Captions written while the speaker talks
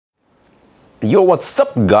Yo, what's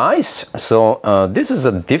up guys? So this is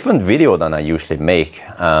a different video than I usually make.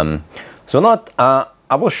 I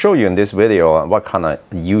will show you in this video what kind of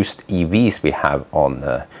used EVs we have on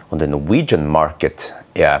the Norwegian market.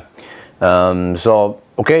 Yeah.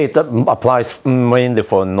 Okay, it applies mainly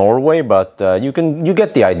for Norway, but you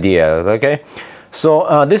get the idea. Okay.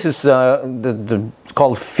 So this is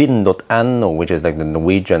called Finn.no, which is like the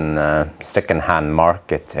Norwegian second-hand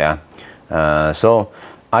market. Yeah. So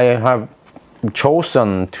I have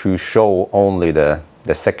chosen to show only the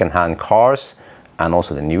second-hand cars and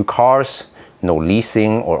also the new cars, no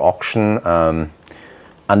leasing or auction, and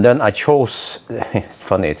then I chose, it's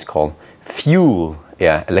funny, it's called fuel,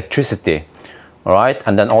 yeah, electricity, all right,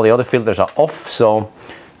 and then all the other filters are off. So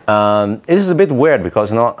this is a bit weird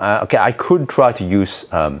because okay, I could try to use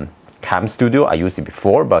Cam Studio. I used it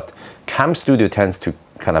before, but Cam Studio tends to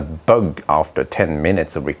kind of bug after 10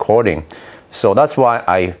 minutes of recording, so that's why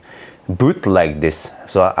I bootleg this.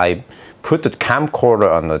 So I put the camcorder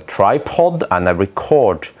on a tripod and I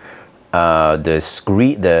record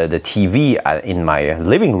the TV in my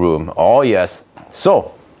living room. Oh yes.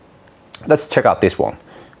 So let's check out this one.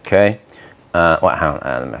 Okay. Well, hang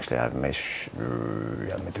on. Actually, let me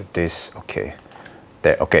do this. Okay.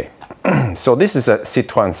 There. Okay. So this is a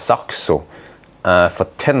Citroën Saxo for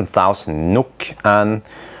 10,000 NOK, and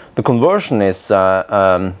the conversion is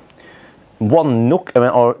 1 NOK,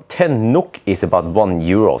 or 10 NOK is about 1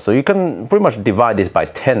 euro. So you can pretty much divide this by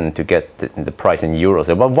 10 to get the price in euros,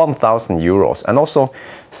 about 1,000 euros, and also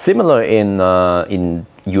similar in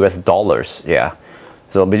US dollars. Yeah.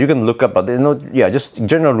 So, but you can look up, but yeah, just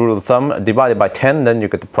general rule of thumb, divided by 10, then you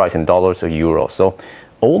get the price in dollars or euros. So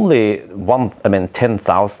only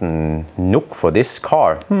 10,000 NOK for this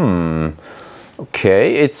car.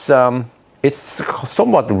 Okay, it's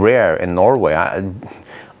somewhat rare in Norway. I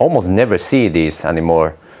almost never see these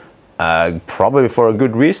anymore, probably for a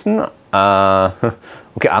good reason.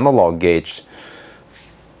 Okay, analog gauge.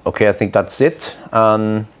 Okay, I think that's it.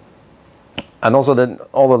 And also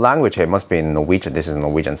all the language here must be in Norwegian. This is a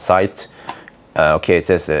Norwegian site. Okay, it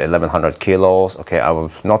says 1100 kilos. Okay, I will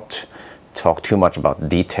not talk too much about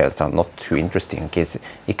details. I'm not too interesting. Okay,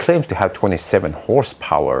 it claims to have 27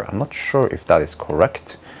 horsepower. I'm not sure if that is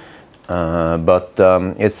correct. But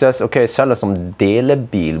it says, okay, selger som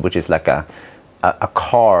delebil, which is like a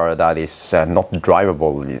car that is not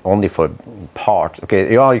drivable, only for parts.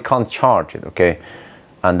 Okay, yeah, you can't charge it. Okay,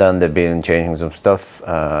 and then they've been changing some stuff.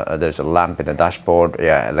 There's a lamp in the dashboard.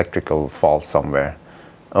 Yeah, electrical fault somewhere.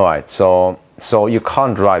 All right, so you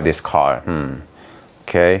can't drive this car.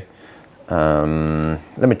 Okay,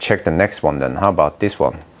 let me check the next one then. How about this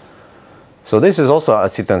one? So this is also a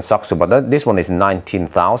Citroën Saxo, but this one is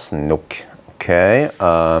 19,000 NOK. Okay,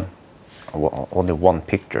 only one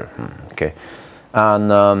picture. Okay,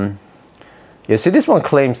 and you see, this one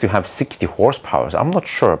claims to have 60 horsepower. So I'm not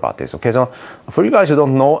sure about this. Okay, so for you guys who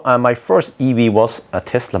don't know, my first EV was a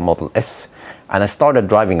Tesla Model S, and I started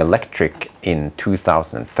driving electric in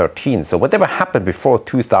 2013. So whatever happened before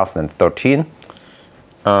 2013,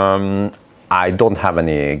 I don't have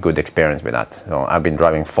any good experience with that. So I've been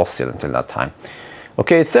driving fossil until that time.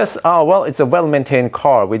 Okay, it says, oh, well, it's a well-maintained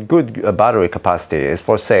car with good battery capacity. It's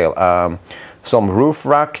for sale. Some roof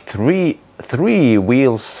rack, three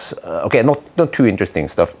wheels. Okay, not too interesting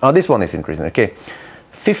stuff. Oh, this one is interesting. Okay,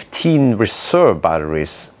 15 reserve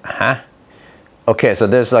batteries. Huh? Okay, so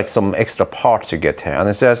there's like some extra parts you get here, and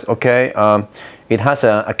it says, okay, it has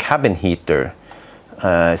a cabin heater.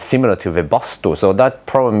 Similar to Webasto, so that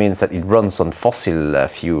probably means that it runs on fossil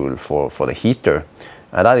fuel for the heater.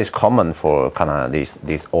 That is common for kind of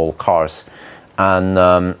these old cars,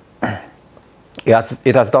 and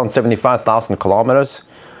it has done 75,000 kilometers.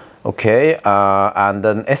 Okay, and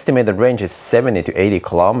an estimated range is 70 to 80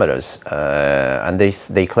 kilometers, and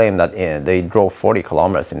they claim that they drove 40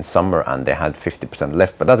 kilometers in summer and they had 50%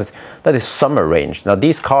 left, but that is summer range. Now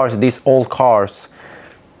these old cars,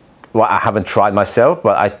 well, I haven't tried myself,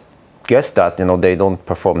 but I guess that they don't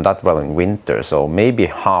perform that well in winter. So maybe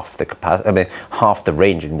half the capacity, half the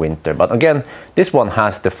range in winter. But again, this one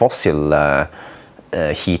has the fossil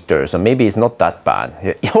heater, so maybe it's not that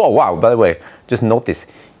bad. Oh wow! By the way, just notice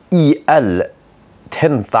EL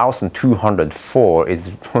 10,204 is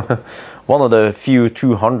one of the few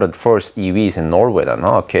 200 first EVs in Norway. Then,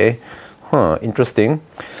 okay, interesting.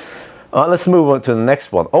 Let's move on to the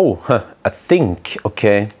next one. Oh, I think,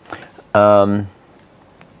 okay,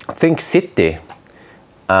 Think City.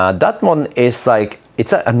 That one is like,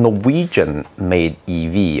 it's a Norwegian made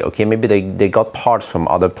EV. Okay, maybe they got parts from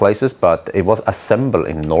other places, but it was assembled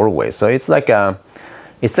in Norway. So it's like a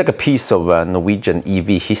piece of Norwegian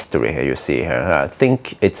EV history here. You see here. I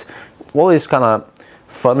think it's what is kind of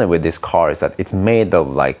funny with this car is that it's made of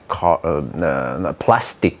like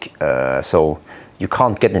plastic, so you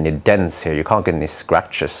can't get any dents here, you can't get any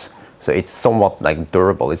scratches, so it's somewhat like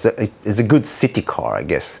durable. It's a good city car, I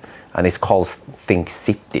guess, and it's called Think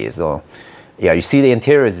City. So yeah, you see the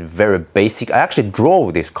interior is very basic. I actually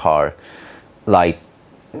drove this car like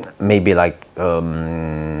maybe like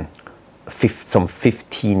some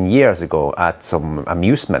 15 years ago at some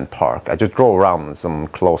amusement park. I just drove around some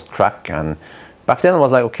closed track, and back then I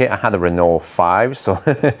was like, okay, I had a Renault 5, so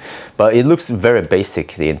but it looks very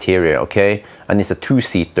basic, the interior, okay, and it's a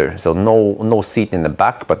two-seater, so no seat in the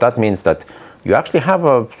back, but that means that you actually have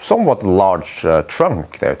a somewhat large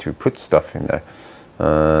trunk there to put stuff in there.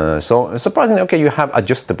 So surprisingly, okay, you have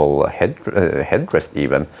adjustable headrest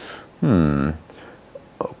even.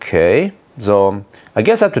 Okay, so I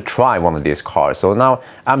guess I have to try one of these cars. So now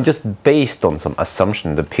I'm just based on some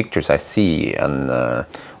assumption, the pictures I see and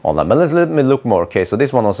all that. But let me look more. Okay, so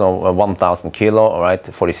this one also 1,000 kilo, all right,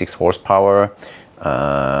 46 horsepower.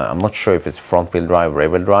 I'm not sure if it's front wheel drive, rear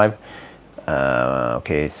wheel drive.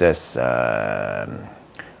 Okay, it says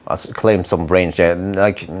claim some range.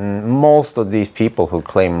 Like most of these people who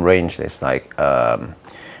claim range is like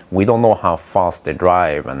we don't know how fast they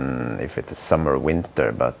drive and if it's a summer or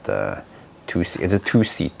winter, but it's a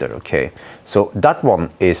two-seater. Okay, so that one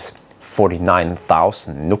is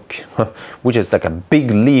 49,000 NOK, which is like a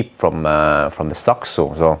big leap from the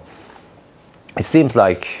Saxo. So it seems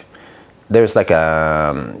like there's like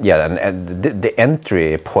a and the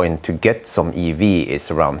entry point to get some EV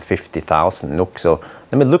is around 50,000 NOK. So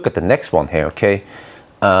let me look at the next one here. Okay,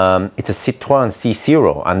 it's a Citroën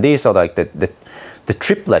C0, and these are like the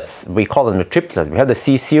triplets. We call them the triplets. We have the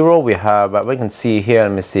C0, we have we can see here,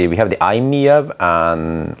 let me see, we have the iMIEV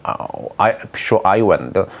and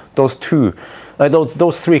Iwen. Those two,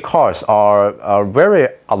 those three cars are very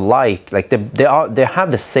alike. Like they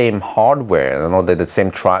have the same hardware, you know, the same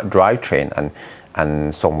drivetrain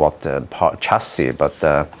and somewhat chassis,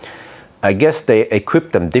 but I guess they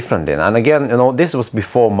equip them differently. And again, you know, this was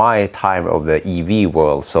before my time of the EV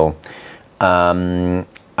world, so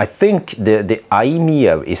I think the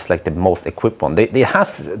iMIEV is like the most equipped one. It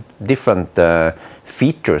has different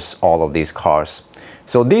features, all of these cars.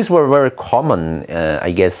 So these were very common,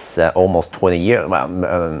 I guess, almost 20 years,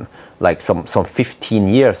 like some 15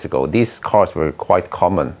 years ago. These cars were quite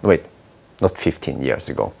common. Wait, not 15 years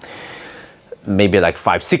ago. Maybe like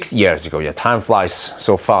 5-6 years ago. Yeah, time flies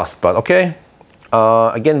so fast, but okay.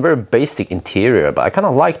 Again, very basic interior, but I kind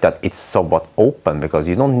of like that it's somewhat open, because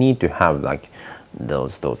you don't need to have like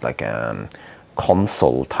those like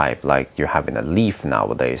console type like you have in a Leaf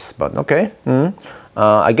nowadays. But okay,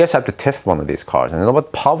 I guess I have to test one of these cars. And you know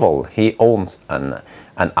what, Pavel, he owns an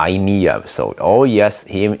iMIEV, so oh yes,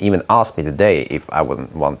 he even asked me today if I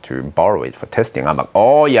would want to borrow it for testing. I'm like,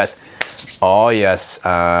 oh yes,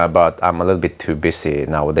 but I'm a little bit too busy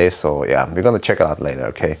nowadays, so yeah, we're gonna check it out later.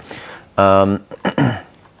 Okay.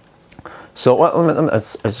 So well, I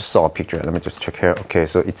just saw a picture. Let me just check here. Okay,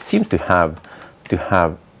 so it seems to have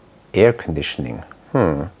air conditioning.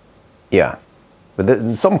 Yeah,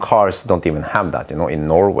 but some cars don't even have that, you know, in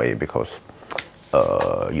Norway, because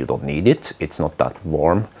you don't need it. It's not that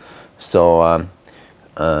warm. So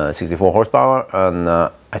 64 horsepower, and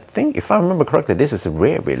I think, if I remember correctly, this is a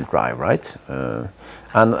rear wheel drive, right?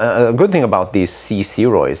 And a good thing about these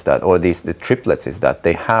C0 is that, or the triplets, is that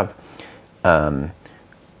they have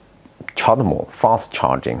CHAdeMO, fast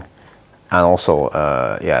charging, and also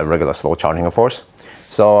yeah, regular slow charging, of course.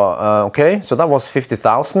 So okay, so that was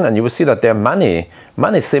 50,000, and you will see that there are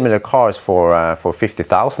many similar cars for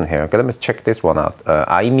 50,000 here. Okay, let me check this one out.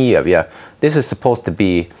 iMIEV, yeah, this is supposed to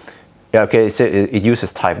be, yeah, okay, it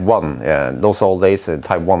uses Type 1. Yeah, those old days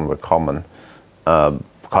Type 1 were common. Kind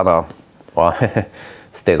of, well,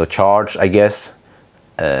 state of charge, I guess.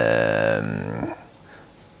 Again,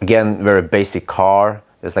 very basic car.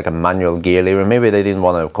 There's like a manual gear lever. Maybe they didn't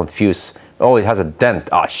want to confuse. Oh, it has a dent.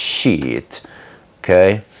 Ah, shit.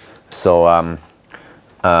 Okay, so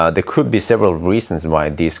there could be several reasons why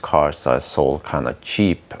these cars are sold kind of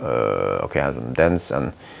cheap. Okay, has some dents,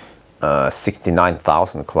 and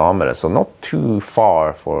 69,000 kilometers, so not too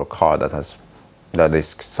far for a car that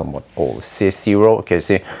is somewhat old. C0. Okay,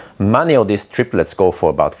 see, many of these triplets go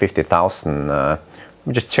for about 50,000. Let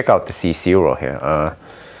me just check out the C0 here.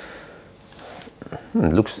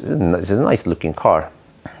 It's a nice looking car.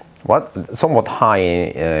 What, somewhat high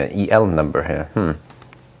EL number here.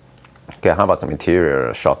 Okay, how about some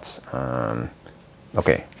interior shots?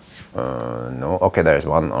 Okay, no. Okay, there's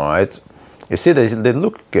one. All right. You see, they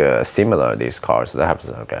look similar. These cars. They have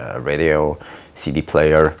like a radio, CD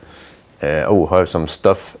player, Oh, here's some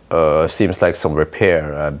stuff. Seems like some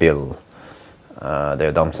repair bill.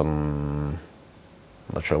 They've done some,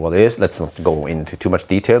 not sure what it is. Let's not go into too much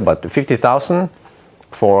detail, but 50,000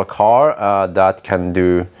 for a car that can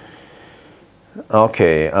do.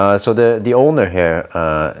 Okay, so the owner here,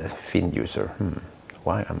 Fin user.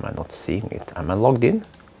 Why am I not seeing it? Am I logged in?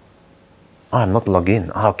 Oh, I'm not logged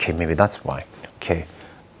in. Okay, maybe that's why. Okay.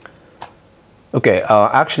 Okay,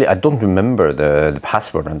 actually I don't remember the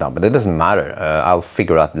password on that, but it doesn't matter. I'll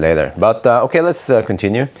figure out later. But okay, let's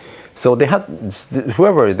continue. So they had,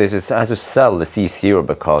 whoever this is has to sell the C0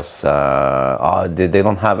 because they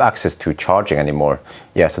don't have access to charging anymore.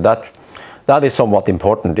 Yeah, so that is somewhat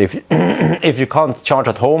important. If if you can't charge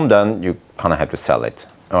at home, then you kind of have to sell it.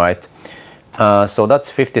 All right. So that's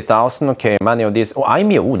 50,000. Okay, many of these. Oh,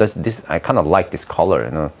 IMEA. Oh, that's this. I kind of like this color.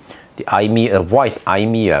 You know, the IMEA, white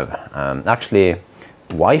IMEA. Actually,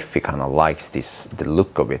 wifey kind of likes this, the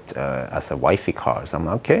look of it as a wifey car. So I'm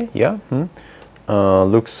okay. Yeah.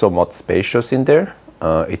 Looks somewhat spacious in there.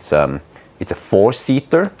 It's a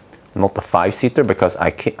 4-seater, not a 5-seater, because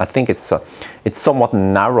I think it's somewhat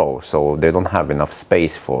narrow, so they don't have enough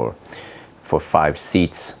space for 5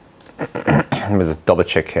 seats. Let me just double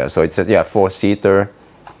check here. So it says, yeah, 4-seater.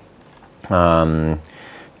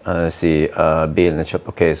 Let's see, bill in the shop.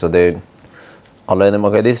 Okay, so they. I'll let them.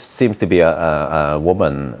 Okay, this seems to be a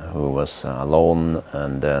woman who was alone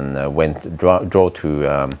and then drove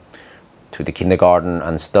to the kindergarten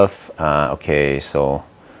and stuff. Okay, so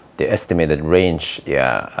the estimated range,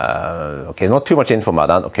 yeah. Okay, not too much info about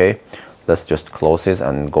that. Okay, let's just close this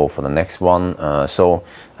and go for the next one. So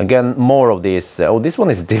again, more of these. Oh, this one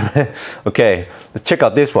is different. Okay, let's check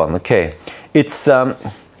out this one. Okay, it's a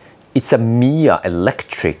Mia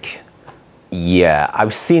electric. Yeah,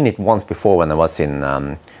 I've seen it once before when I was in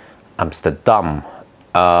Amsterdam.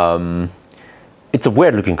 It's a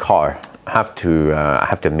weird looking car. I have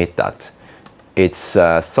to admit that. It's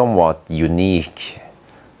somewhat unique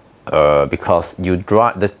because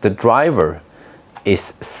the driver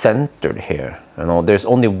is centered here. You know, there's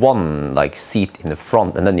only one like seat in the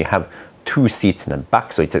front, and then you have 2 seats in the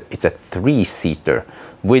back. So it's a 3-seater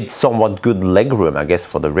with somewhat good legroom, I guess,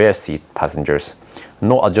 for the rear seat passengers.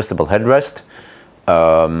 No adjustable headrest,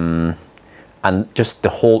 and just the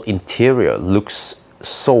whole interior looks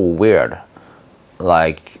so weird.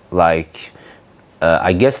 Like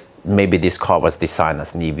I guess maybe this car was designed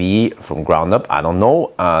as an EV from ground up. I don't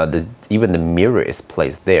know. Even the mirror is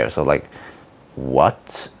placed there. So like,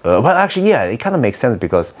 what? Well, actually, yeah, it kind of makes sense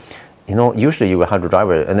because, you know, usually you will have the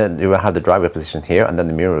driver, and then you will have the driver position here, and then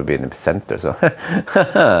the mirror will be in the center. So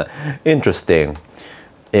interesting.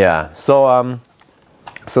 Yeah.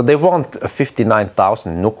 So they want a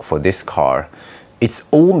 59,000 NOK for this car. It's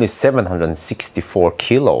only 764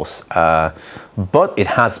 kilos, but it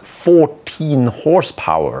has 14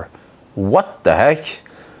 horsepower. What the heck?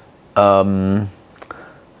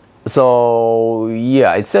 So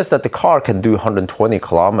yeah, it says that the car can do 120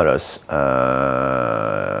 kilometers.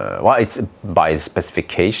 Well, it's by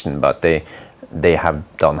specification, but they have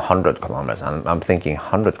done 100 kilometers, and I'm thinking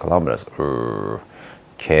 100 kilometers.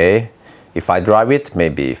 Okay, if I drive it,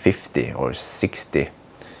 maybe 50 or 60.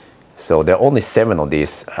 So there are only 7 of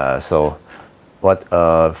these. So what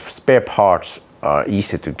spare parts are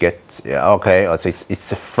easy to get. Yeah, okay. So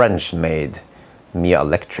it's a French-made Mia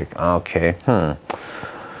Electric. Okay.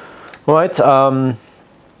 Right. And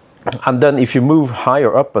then if you move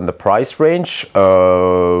higher up in the price range,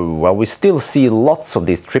 well, we still see lots of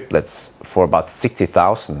these triplets for about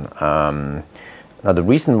 60,000. Now the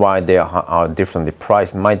reason why they are differently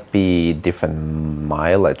priced might be different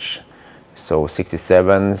mileage. So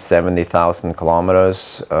 67, 70,000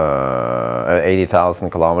 kilometers, 80,000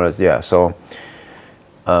 kilometers. Yeah. So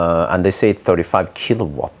and they say 35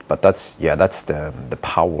 kilowatt, but that's the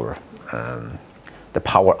power, the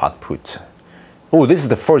power output. Oh, this is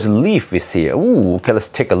the first Leaf we see. Oh, okay, let's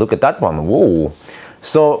take a look at that one. Whoa.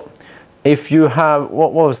 So if you have,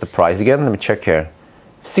 what was the price again? Let me check here.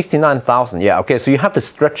 69,000. Yeah, okay, so you have to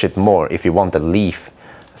stretch it more if you want the Leaf.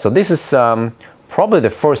 So this is probably the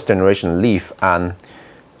first generation Leaf, and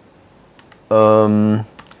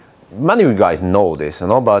many of you guys know this, you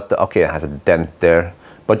know, but okay, it has a dent there.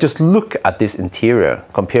 But just look at this interior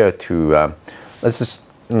compared to, let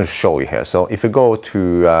me show you here. So if you go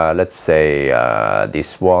to, let's say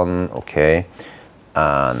this one, okay,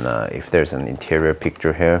 and if there's an interior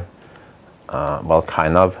picture here, well,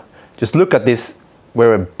 kind of, just look at this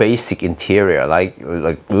very basic interior, like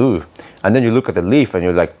ooh, and then you look at the Leaf and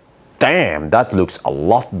you're like, damn, that looks a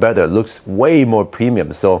lot better, it looks way more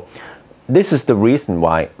premium. So this is the reason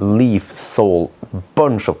why Leaf sold a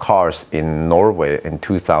bunch of cars in Norway in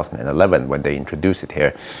 2011 when they introduced it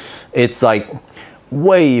here. It's like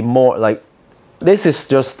way more like, this is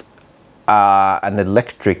just an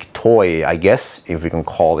electric toy, I guess, if we can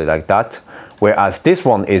call it like that. Whereas this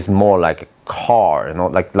one is more like a car, you know,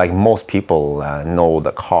 like most people know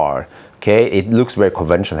the car. Okay, it looks very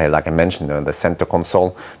conventional here, like I mentioned, the center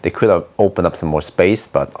console. They could have opened up some more space,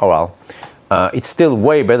 but oh well. It's still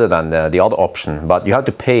way better than the other option, but you have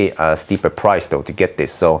to pay a steeper price though to get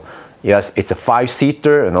this. So yes, it's a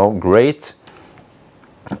 5-seater, you know, great.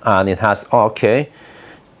 And it has, oh, okay,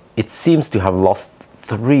 it seems to have lost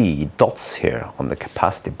 3 dots here on the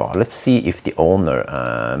capacity bar. Let's see if the owner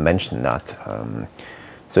mentioned that.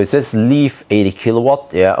 So it says Leaf 80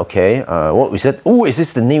 kilowatt. Yeah, okay. What we said? Oh, is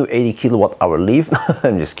this the new 80 kilowatt hour Leaf?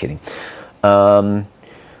 I'm just kidding.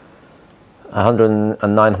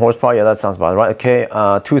 109 horsepower. Yeah, that sounds about right. Okay.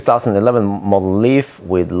 2011 model Leaf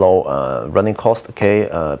with low running cost. Okay.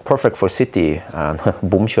 Perfect for city and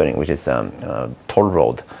bomkjøring, which is toll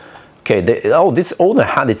road. Okay. This owner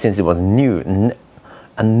had it since it was new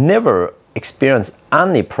and never experienced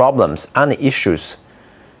any problems, any issues.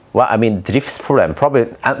 Well, I mean, driftsproblem,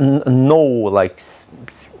 probably no like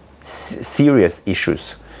serious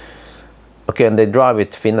issues. Okay, and they drive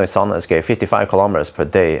it Finnøy-Sandnes, okay, 55 kilometers per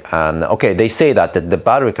day. And okay, they say that the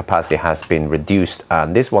battery capacity has been reduced,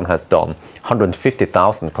 and this one has done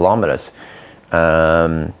 150,000 kilometers.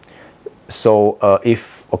 If,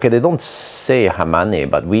 okay, they don't say how many,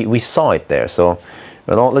 but we saw it there. So,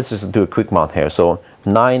 you know, let's just do a quick math here. So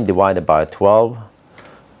 9 divided by 12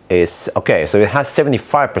 is, okay, so it has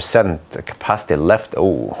 75% capacity left.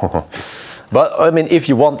 Oh, but I mean, if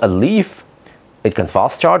you want a Leaf, it can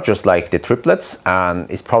fast charge just like the triplets, and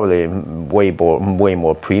it's probably way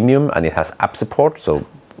more premium, and it has app support, so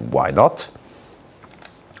why not?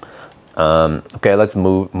 Okay, let's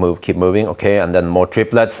keep moving. Okay, and then more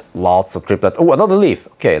triplets, lots of triplets. Oh, another Leaf.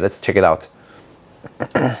 Okay, let's check it out.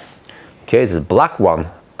 Okay, this is a black one,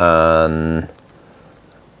 and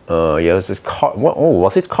yeah, this is car. Oh,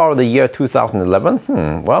 was it car of the year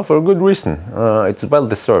 2011? Well, for a good reason. It's well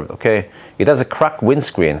deserved. Okay, it has a cracked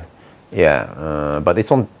windscreen. Yeah, but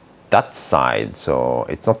it's on that side, so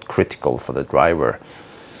it's not critical for the driver.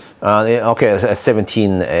 Okay, a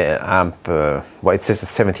 17 amp. Well, it says a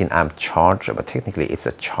 17 amp charger, but technically it's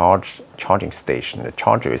a charging station. The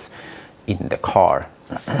charger is in the car.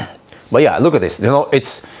 But yeah, look at this. You know,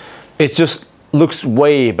 it just looks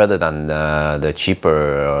way better than the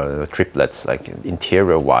cheaper triplets, like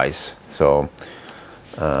interior wise. So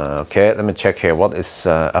okay, let me check here. What is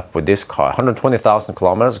up with this car? 120,000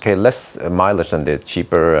 kilometers. Okay, less mileage than the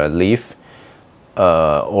cheaper Leaf.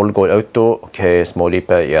 All go auto. Okay, small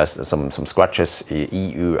repair. Yes, some scratches.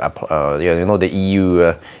 EU. Yeah, you know the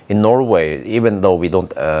EU in Norway. Even though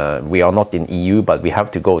we are not in EU, but we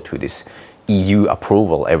have to go to this EU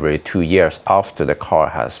approval every 2 years after the car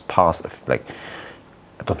has passed. Like,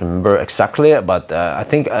 I don't remember exactly, but I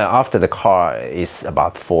think after the car is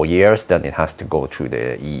about 4 years, then it has to go through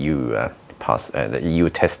the EU the EU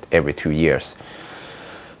test every 2 years.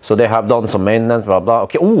 So they have done some maintenance, blah blah.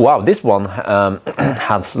 Okay. Oh wow, this one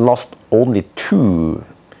has lost only 2.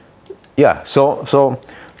 Yeah. So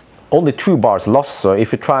only 2 bars lost. So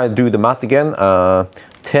if you try to do the math again,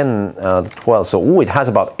 10, 12. So it has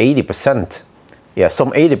about 80%. Yeah,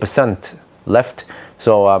 some 80% left.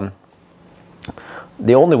 So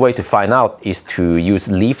the only way to find out is to use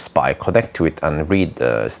Leaf Spy, connect to it, and read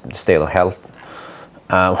the state of health.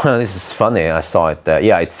 Well, this is funny. I saw it.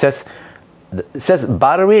 Yeah, it says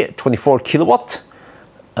battery 24 kilowatt,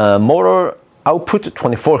 motor output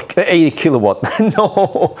 80 kilowatt.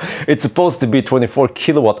 No, it's supposed to be 24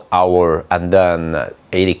 kilowatt hour and then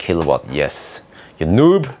 80 kilowatt. Yes, you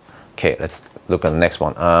noob. Okay, let's look at the next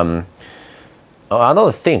one.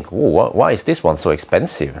 Another thing. Ooh, why is this one so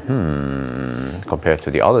expensive? Compared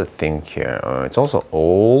to the other thing here. It's also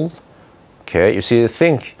old. Okay, you see the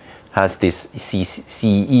thing has this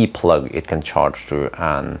CE plug it can charge to,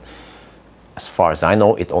 and as far as I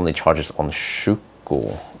know, it only charges on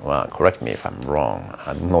Shuko. Well, correct me if I'm wrong.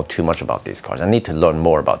 I don't know too much about these cars. I need to learn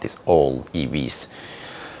more about these old EVs.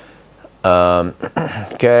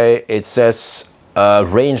 Okay, it says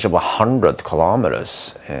range of 100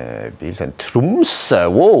 kilometers. Built in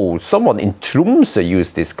Tromsø. Whoa, someone in Tromsø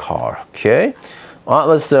used this car. Okay,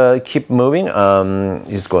 let's keep moving.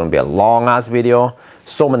 This is going to be a long ass video.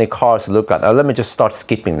 So many cars to look at. Let me just start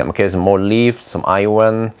skipping them. Okay, some more Leaf, some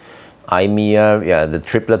Iwan, Imea, yeah, the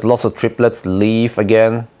triplet, lots of triplets, Leaf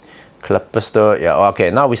again, Kleppestø, yeah,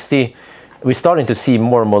 okay, now we're starting to see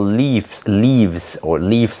more and more leaves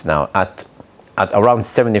now at at around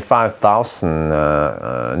 75,000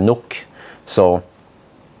 NOK. So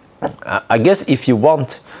I guess if you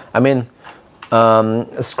want, I mean,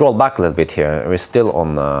 scroll back a little bit here. We're still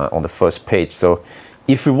on the first page. So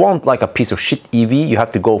if you want like a piece of shit EV, you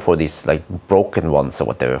have to go for these like broken ones or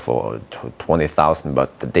whatever for 20,000.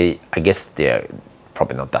 But I guess they're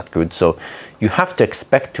probably not that good. So you have to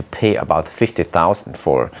expect to pay about 50,000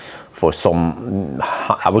 for some,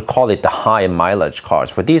 I would call it the high mileage cars.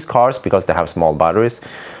 For these cars, because they have small batteries,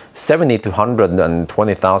 70 to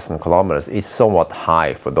 120,000 kilometers is somewhat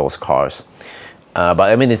high for those cars. But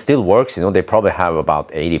I mean, it still works, you know, they probably have about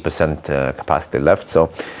 80% capacity left. So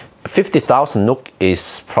 50,000 NOK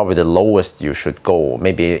is probably the lowest you should go,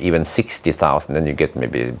 maybe even 60,000, then you get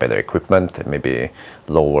maybe better equipment, maybe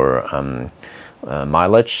lower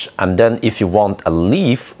mileage. And then if you want a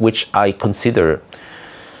Leaf, which I consider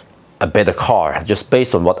a better car, just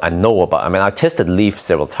based on what I know about. I mean, I tested Leaf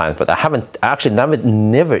several times, but I haven't actually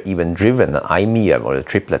never even driven an iMia or a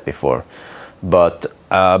triplet before. But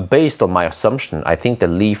based on my assumption, I think the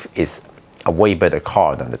Leaf is a way better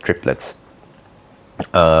car than the triplets.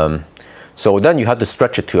 So then you have to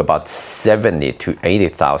stretch it to about 70 to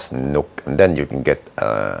 80,000 NOK, and then you can get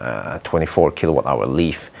a 24 kilowatt hour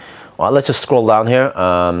Leaf. Well, let's just scroll down here.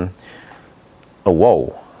 Oh,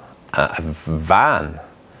 whoa, a van.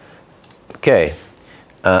 Okay,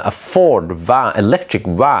 a Ford van, electric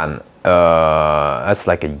van. That's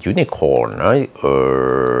like a unicorn, right?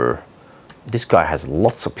 This guy has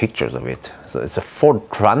lots of pictures of it. So it's a Ford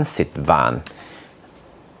Transit van.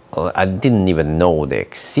 I didn't even know they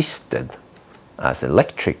existed as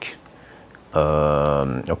electric.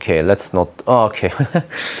 Okay, let's not. Oh, okay.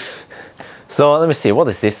 So let me see. What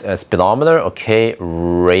is this? Speedometer. Okay,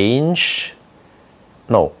 range.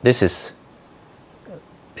 No, this is.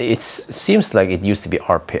 It seems like it used to be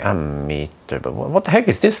RPM meter, but what the heck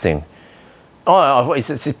is this thing? Oh,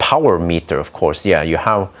 it's a power meter, of course. Yeah, you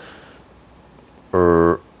have.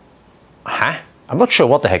 Huh? I'm not sure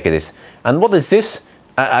what the heck it is. And what is this?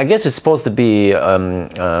 I guess it's supposed to be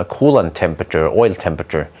coolant temperature, oil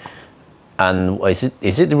temperature. And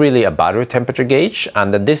is it really a battery temperature gauge?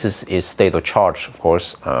 And then this is state of charge, of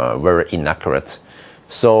course, very inaccurate.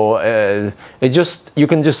 So you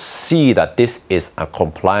can just see that this is a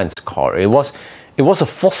compliance car. It was a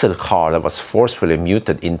fossil car that was forcefully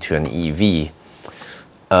muted into an EV.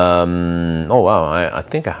 Oh wow, I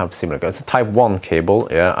think I have similar. It's a Type 1 cable.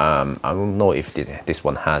 Yeah, I don't know if this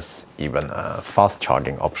one has even a fast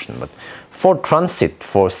charging option. But Ford Transit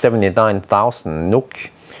for 79,000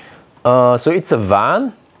 NOK. So it's a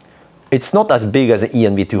van. It's not as big as an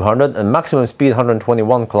ENV 200, and maximum speed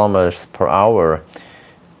 121 kilometers per hour.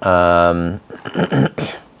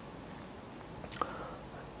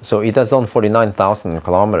 So it has done 49,000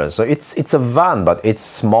 kilometers. So it's a van, but it's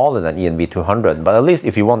smaller than ENV 200. But at least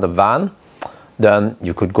if you want a van, then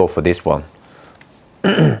you could go for this one.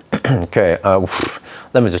 Okay,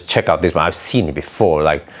 let me just check out this one. I've seen it before.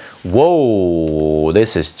 Like, whoa,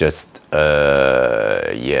 this is just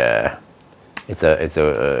yeah. It's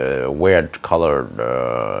a weird colored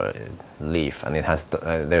Leaf, and it has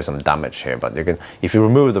there's some damage here. But you can, if you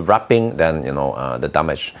remove the wrapping, then you know the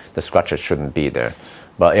damage, the scratches shouldn't be there.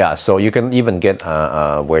 But yeah, so you can even get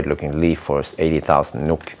a weird-looking Leaf for 80,000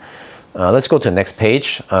 NOK. Let's go to the next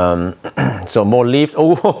page. So more Leaf.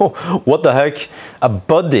 Oh, what the heck? A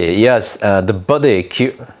buddy. Yes, the buddy.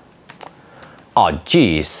 Oh,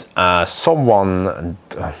 geez. Someone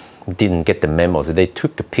didn't get the memo. So they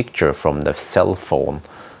took a picture from the cell phone.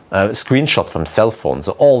 Screenshot from cell phone.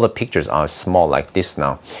 So all the pictures are small like this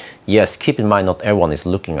now. Yes, keep in mind not everyone is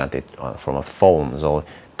looking at it from a phone. So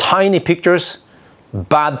tiny pictures.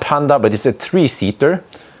 Bad Panda, but it's a 3-seater.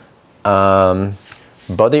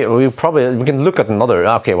 Buddy, we can look at another.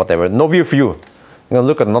 Okay, whatever. No view for you. I'm gonna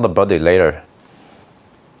look at another buddy later.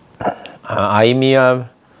 iMia.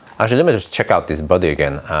 Actually, let me just check out this buddy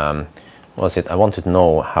again. What was it? I wanted to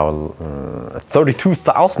know how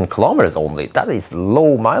 32,000 kilometers only. That is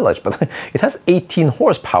low mileage, but it has 18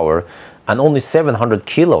 horsepower and only 700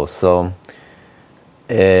 kilos. So,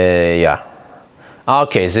 yeah.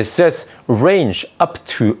 Okay, so it says range up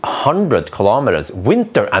to 100 kilometers,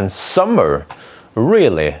 winter and summer.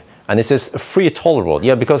 Really? And it says free toll road.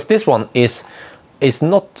 Yeah, because this one is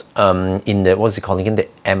not in the, what's it called, in the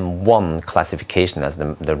M1 classification as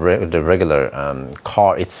the regular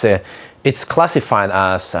car. It's classified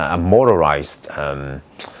as a motorized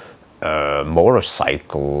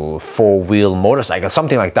motorcycle, 4-wheel motorcycle,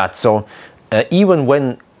 something like that. So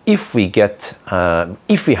even if we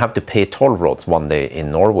have to pay toll roads one day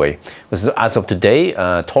in Norway, because as of today,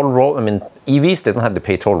 toll road, I mean EVs, they don't have to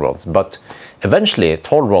pay toll roads, but eventually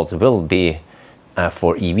toll roads will be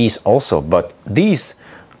for EVs also, but these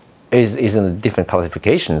is in a different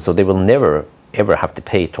classification, so they will never ever have to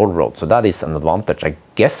pay toll road. So that is an advantage, I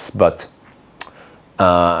guess. But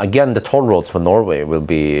again, the toll roads for Norway will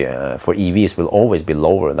be for EVs will always be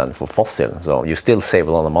lower than for fossil, so you still save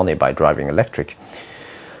a lot of money by driving electric.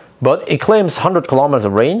 But it claims 100 kilometers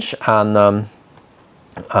of range, and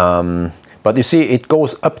but you see it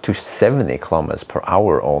goes up to 70 kilometers per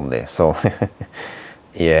hour only. So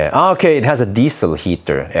yeah, okay, it has a diesel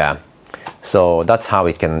heater, yeah. So that's how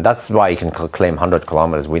it can, that's why it can claim 100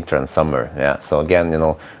 kilometers winter and summer. Yeah, so again, you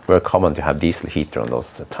know, very common to have diesel heater on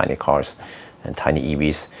those tiny cars and tiny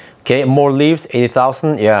EVs. Okay, more Leafs,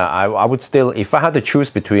 80,000. Yeah, I would still, if I had to choose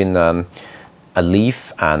between a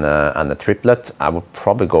Leaf and a triplet, I would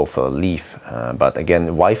probably go for a Leaf. But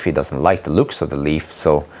again, wifey doesn't like the looks of the Leaf,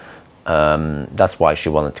 so that's why she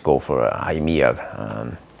wanted to go for a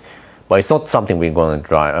Haimiyev. But it's not something we're going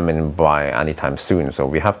to buy anytime soon. So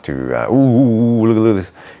we have to, look at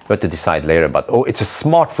this. We have to decide later. But oh, it's a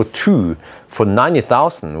Smart for 2 for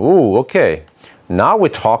 90,000. Oh, okay. Now we're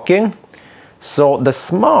talking. So the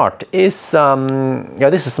Smart is, yeah,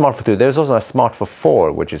 this is Smart for 2. There's also a Smart for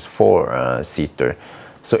 4, which is 4-seater.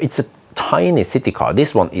 So it's a tiny city car.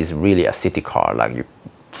 This one is really a city car. Like you,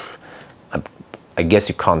 I guess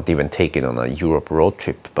you can't even take it on a Europe road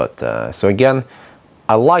trip. But so again,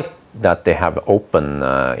 I like that they have open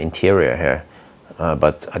interior here,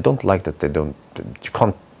 but I don't like that they don't. You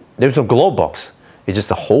can't. There's no glow box. It's just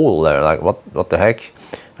a hole there. Like what the heck?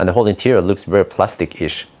 And the whole interior looks very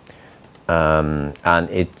plastic-ish. And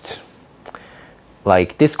it,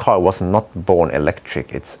 like this car was not born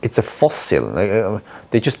electric. It's a fossil. Like,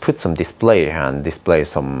 they just put some display here and display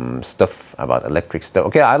some stuff about electric stuff.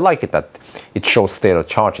 Okay, I like it that it shows state of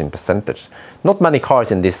charge in percentage. Not many cars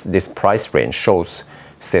in this price range shows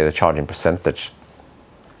state of charging percentage.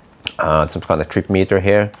 Some kind of trip meter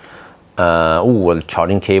here. Well,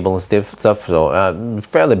 charging cable and stuff. So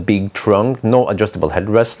fairly big trunk, no adjustable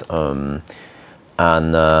headrest.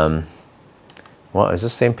 And what is the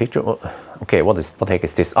same picture? Okay, what the heck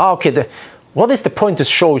is this? Oh, okay. What is the point to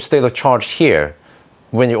show state of charge here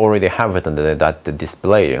when you already have it on the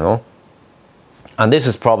display? You know. And this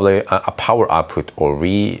is probably a power output or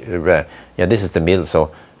yeah, this is the middle.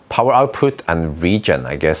 So power output and regen,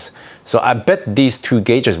 I guess. So I bet these two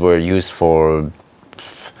gauges were used for,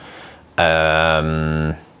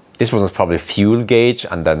 this one was probably fuel gauge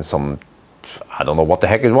and then some, I don't know what the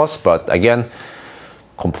heck it was, but again,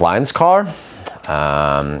 compliance car.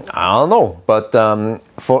 I don't know, but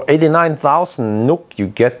for 89,000 NOK you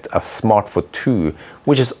get a Smart for 2,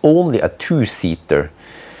 which is only a 2-seater.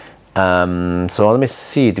 So let me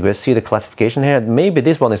see, do we see the classification here? Maybe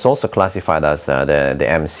this one is also classified as the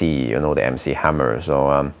MC, you know, the MC Hammer.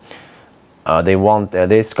 So they want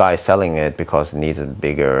this guy selling it because it needs a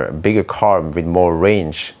bigger car with more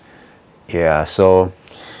range. Yeah, so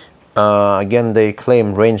again they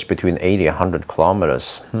claim range between 80 and 100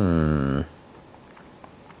 kilometers.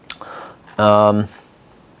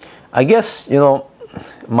 I guess, you know,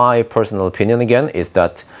 my personal opinion again is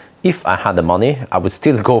that if I had the money, I would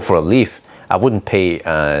still go for a Leaf. I wouldn't pay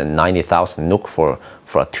 90,000 NOK for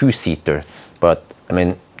a 2-seater. But I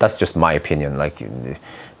mean, that's just my opinion. Like,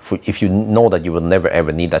 if you know that you will never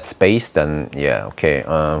ever need that space, then yeah, okay.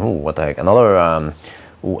 What the heck? Another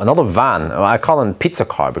van. I call it pizza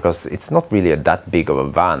car because it's not really that big of a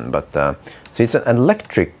van. But so it's an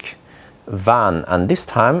electric van, and this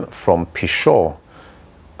time from Peugeot.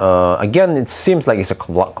 Again, it seems like it's a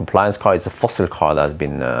compliance car. It's a fossil car that has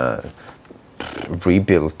been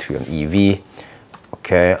rebuilt to an EV.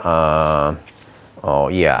 Okay. Oh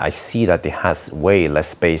yeah, I see that it has way less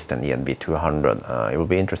space than the ENV200. It will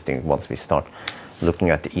be interesting once we start looking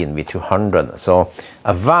at the ENV200. So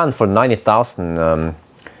a van for 90,000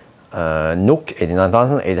 NOK,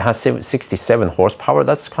 89,000. It has 67 horsepower.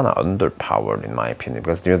 That's kind of underpowered in my opinion,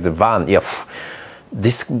 because you know, the van, yeah.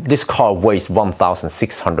 This car weighs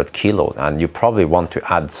 1,600 kilos, and you probably want to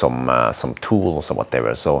add some tools or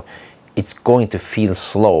whatever. So it's going to feel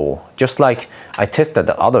slow. Just like I tested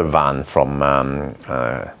the other van from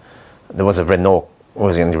there was a Renault,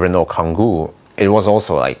 was in the Renault Kangoo. It was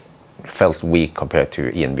also like felt weak compared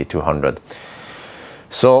to ENV200.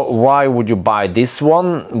 So why would you buy this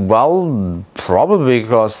one? Well, probably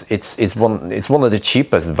because it's one of the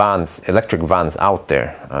cheapest vans, electric vans out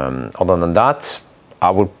there. Other than that, I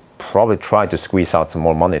would probably try to squeeze out some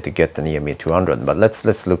more money to get an ENV200. But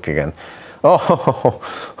let's look again. Oh,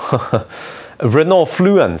 Renault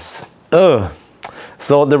Fluence.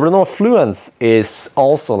 So the Renault Fluence is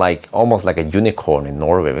also like almost like a unicorn in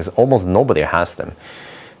Norway, because almost nobody has them.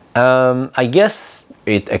 I guess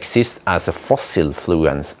it exists as a fossil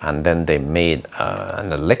fluence, and then they made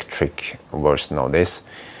an electric version of this.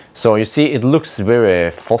 So you see, it looks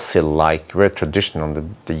very fossil-like, very traditional.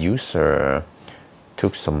 The user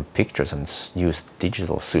took some pictures and used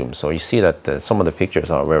digital zoom. So you see that some of the pictures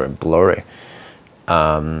are very blurry.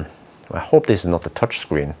 I hope this is not a touch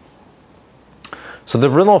screen. So the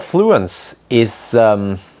Renault Fluence is, I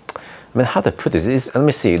mean, how to put this? Let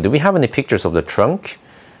me see, do we have any pictures of the trunk?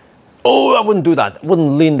 Oh, I wouldn't do that. I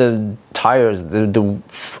wouldn't lean the tires,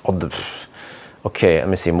 okay, let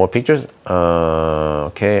me see, more pictures.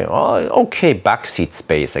 Okay, okay, backseat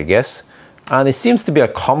space, I guess. And it seems to be a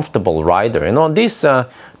comfortable rider. You know, these are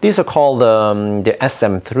called the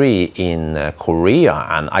SM3 in Korea,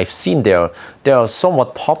 and I've seen they are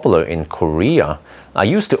somewhat popular in Korea. I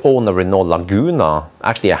used to own a Renault Laguna.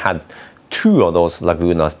 Actually, I had 2 of those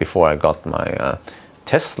Lagunas before I got my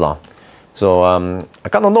Tesla. So I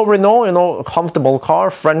kind of know Renault, you know, comfortable car,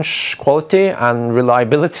 French quality and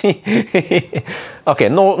reliability. Okay,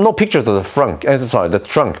 no pictures of the front, sorry, the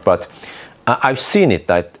trunk, but I've seen it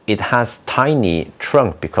that it has tiny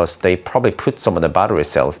trunk because they probably put some of the battery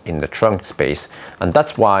cells in the trunk space, and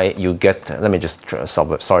that's why you get. Let me just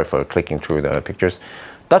sorry for clicking through the pictures.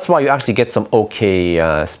 That's why you actually get some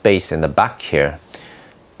okay space in the back here.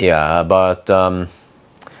 Yeah, but.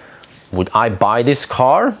 Would I buy this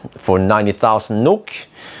car for 90,000 NOK?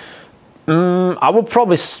 I would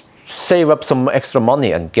probably save up some extra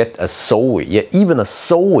money and get a Zoe. Yeah, even a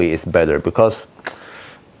Zoe is better because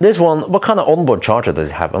this one, what kind of onboard charger does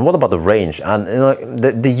it have? And what about the range? And you know,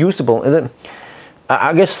 the usable,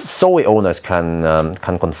 I guess Zoe owners can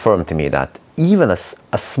confirm to me that even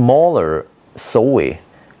a smaller Zoe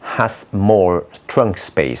has more trunk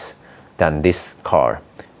space than this car.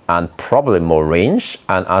 And probably more range.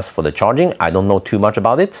 And as for the charging, I don't know too much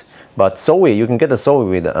about it. But Zoe, you can get a Zoe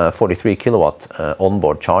with a 43 kilowatt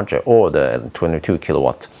onboard charger or the 22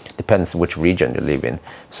 kilowatt. Depends which region you live in.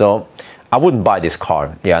 So I wouldn't buy this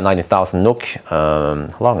car. Yeah, 90,000 NOK. How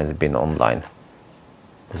long has it been online?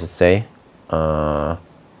 Does it say? I'm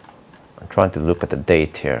trying to look at the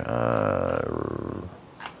date here.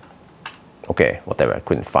 Okay, whatever. I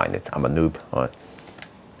couldn't find it. I'm a noob. All right.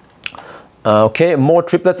 Okay, more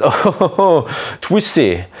triplets. Oh,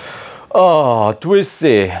 Twisty. Oh,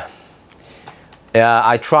 Twisty. Yeah,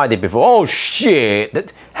 I tried it before. Oh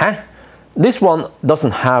shit! Huh? This one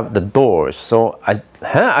doesn't have the doors. So I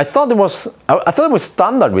thought it was. I thought it was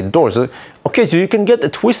standard with doors. Okay, so you can get a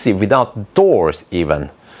Twisty without doors even.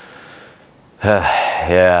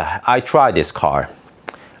 Yeah, I tried this car,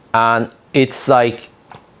 and it's like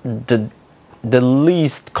the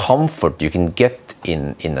least comfort you can get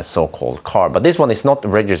in a so-called car. But this one is not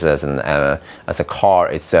registered as a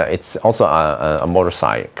car. It's also a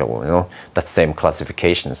motorcycle, you know, that same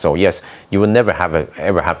classification. So yes, you will never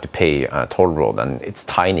ever have to pay a toll road, and it's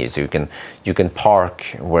tiny, so you can park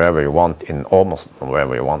wherever you want, in almost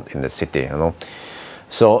wherever you want in the city, you know.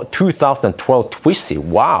 So 2012 Twisty,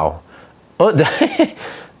 wow. It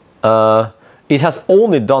has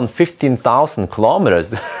only done 15,000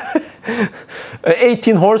 kilometers.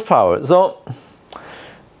 18 horsepower. So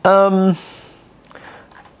I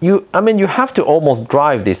mean, you have to almost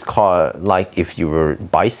drive this car like if you were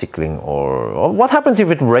bicycling. Or what happens if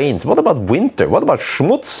it rains? What about winter? What about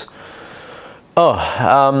schmutz? Oh,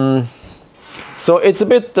 so it's a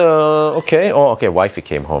bit okay. Oh, okay, wifey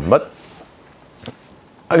came home, but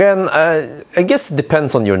again, I guess it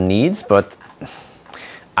depends on your needs, but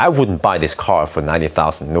I wouldn't buy this car for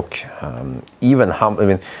 90,000 NOK. I mean,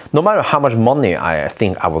 no matter how much money I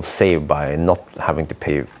think I will save by not having to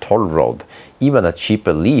pay toll road, even a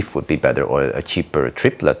cheaper Leaf would be better, or a cheaper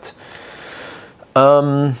triplet.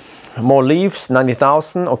 More Leafs,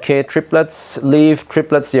 90,000. Okay, triplets, Leaf,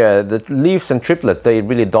 triplets. Yeah, the Leafs and triplets, they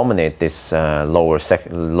really dominate this lower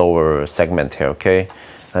segment here. Okay,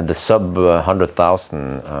 and the sub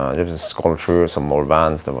 100,000. There was a scroll through some more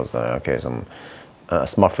vans. There was okay, some.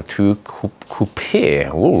 Smart for 2 coupe.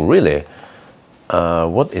 Oh, really?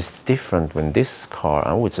 What is different when this car?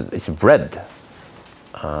 Oh, it's red.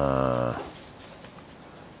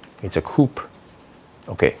 It's a coupe.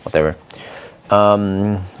 Okay, whatever.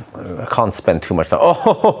 I can't spend too much time.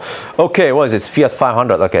 Oh, okay. What is it? Fiat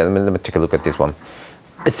 500. Okay, let me take a look at this one.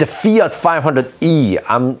 It's a Fiat 500e.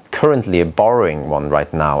 I'm currently borrowing one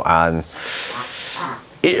right now, and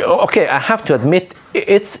okay, I have to admit,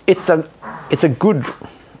 it's a good.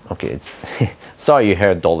 Okay, it's sorry you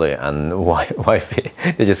heard Dolly and wifey.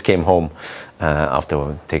 They just came home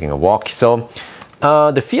after taking a walk. So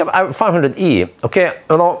the Fiat 500e. Okay,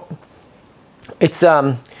 you know, it's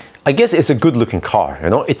I guess it's a good-looking car. You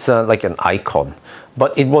know, it's like an icon,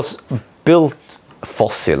 but it was built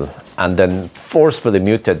fossil and then forcefully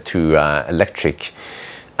muted to electric,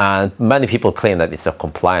 and many people claim that it's a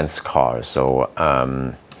compliance car. So,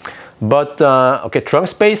 okay, trunk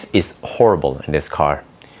space is horrible in this car,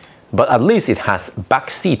 but at least it has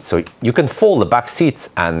back seats, so you can fold the back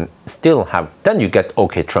seats and still have. Then you get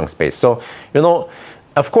okay trunk space. So, you know.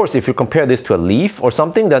 Of course, if you compare this to a Leaf or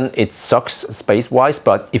something, then it sucks space-wise.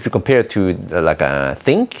 But if you compare it to like a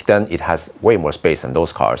Think, then it has way more space than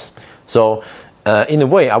those cars. So, in a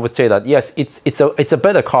way, I would say that yes, it's a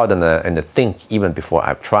better car than the Think, even before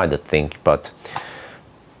I've tried the Think. But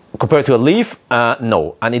compared to a Leaf,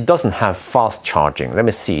 no, and it doesn't have fast charging. Let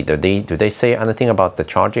me see. Do they say anything about the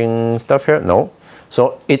charging stuff here? No.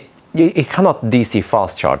 So it cannot DC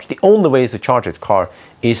fast charge. The only way to charge its car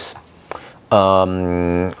is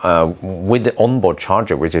with the onboard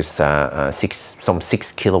charger, which is 6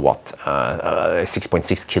 kilowatt,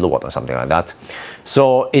 6.6 kilowatt or something like that.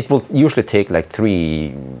 So it will usually take like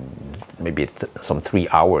 3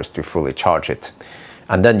 hours to fully charge it,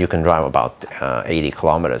 and then you can drive about 80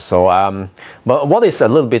 kilometers. So, but what is a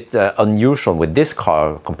little bit unusual with this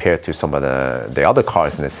car compared to some of the other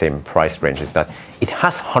cars in the same price range is that it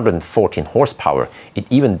has 114 horsepower. It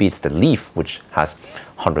even beats the Leaf, which has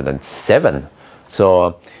 107.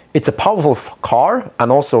 So it's a powerful car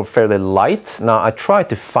and also fairly light. Now I tried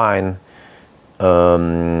to find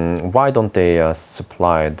why don't they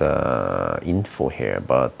supply the info here,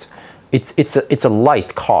 but it's a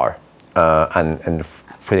light car and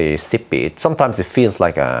pretty zippy. Sometimes it feels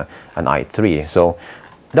like an i3, so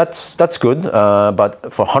that's good.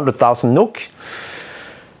 But for 100,000 NOK,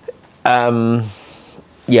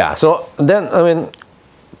 yeah. So then, I mean,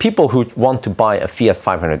 people who want to buy a Fiat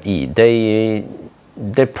 500e,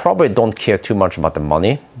 they probably don't care too much about the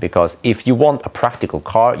money, because if you want a practical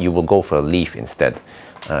car, you will go for a Leaf instead.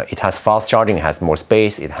 It has fast charging, it has more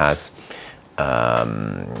space, it has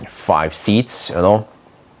 5 seats, you know.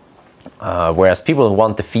 Whereas people who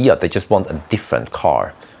want the Fiat, they just want a different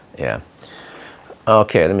car. Yeah.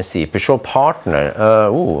 Okay, let me see. Peugeot partner.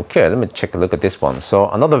 Okay, let me check a look at this one. So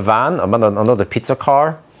another van, another pizza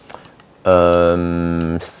car.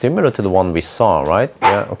 Similar to the one we saw, right?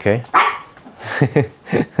 Yeah, okay.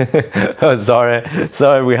 Oh,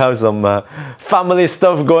 sorry, we have some family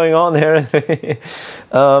stuff going on here.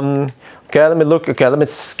 Okay, let me look. Okay, let me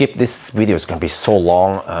skip this video. It's gonna be so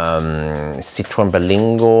long. Citroën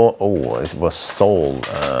Berlingo. Oh, it was sold.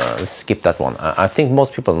 Let's skip that one. I think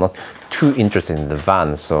most people are not too interested in the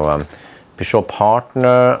van. So Peugeot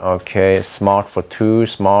partner. Okay, Smart for 2.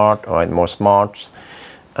 Smart. All right, more Smarts.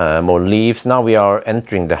 More Leafs. Now we are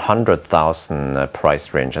entering the 100,000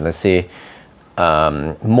 price range, and let's see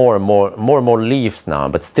more and more Leafs now,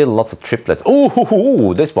 but still lots of triplets.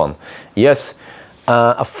 Oh, this one, yes,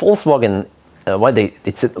 a Volkswagen.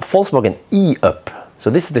 It's a Volkswagen E-Up. So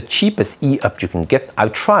this is the cheapest E-Up you can get.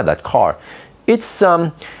 I've tried that car. It's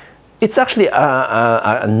actually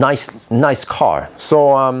a nice car.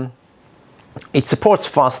 So it supports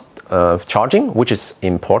fast charging, which is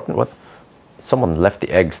important. What? Someone left the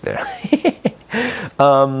eggs there.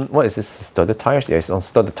 What is this? Studded tires? Yeah, it's on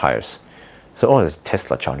studded tires. So, oh, there's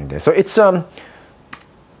Tesla charging there. So it's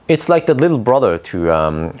like the little brother to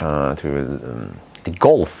the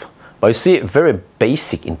Golf. But you see, very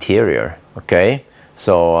basic interior. Okay,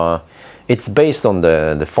 so it's based on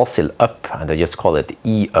the Fossil Up, and they just call it the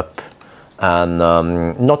E-Up, and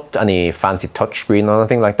not any fancy touchscreen or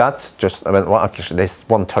anything like that. Just, I mean, well, actually, there's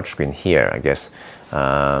one touchscreen here, I guess.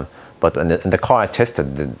 But in the car I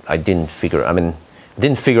tested, I didn't figure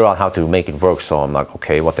out how to make it work. So I'm like,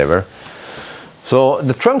 okay, whatever. So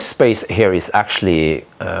the trunk space here is actually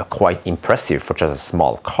quite impressive for just a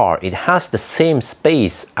small car. It has the same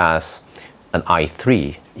space as an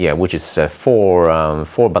i3, yeah, which is four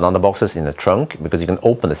banana boxes in the trunk, because you can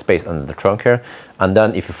open the space under the trunk here, and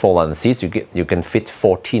then if you fold on the seats, you can fit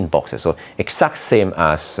 14 boxes. So exact same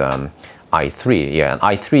as i3, yeah. And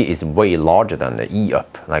i3 is way larger than the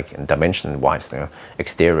E-Up, like dimension-wise, you know,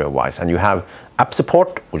 exterior-wise. And you have app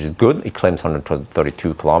support, which is good. It claims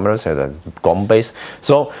 132 kilometers, so that's GOM base.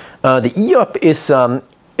 So the E-Up is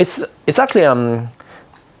it's actually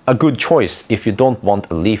a good choice if you don't want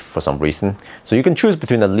a Leaf for some reason. So you can choose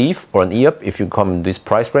between a Leaf or an E-Up if you come in this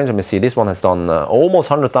price range. Let me see, this one has done almost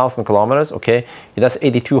 100,000 kilometers. Okay, it has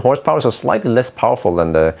 82 horsepower, so slightly less powerful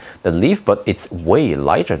than the Leaf, but it's way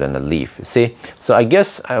lighter than the Leaf. See, so I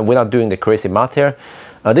guess without doing the crazy math here,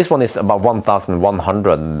 this one is about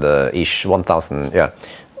 1,100 ish, 1,000, yeah,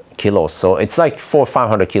 kilos. So it's like 400 or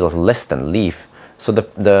 500 kilos less than Leaf. So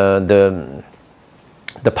the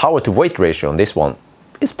power to weight ratio on this one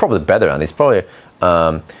it's probably better, and it's probably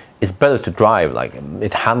it's better to drive. Like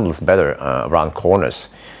it handles better around corners.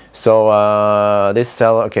 So this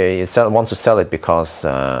seller, okay, it wants to sell it because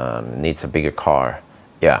it needs a bigger car.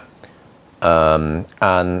 Yeah. And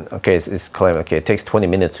okay, it's claim, okay, it takes 20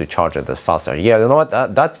 minutes to charge it faster. Yeah, you know what,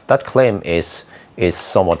 that claim is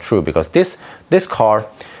somewhat true, because this car,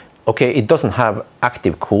 okay, it doesn't have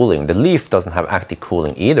active cooling. The Leaf doesn't have active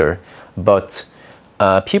cooling either, but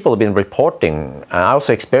people have been reporting, and I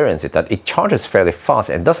also experienced it, that it charges fairly fast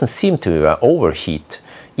and doesn't seem to overheat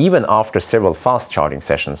even after several fast charging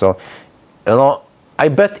sessions. So, you know, I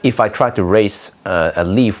bet if I try to race a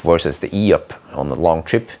Leaf versus the E-Up on a long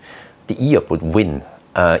trip, the E-Up would win.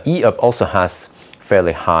 E-Up also has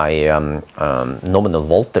fairly high nominal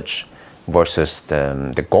voltage versus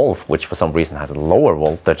the Golf, which for some reason has a lower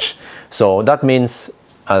voltage. So that means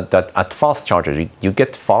that at fast chargers you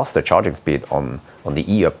get faster charging speed on the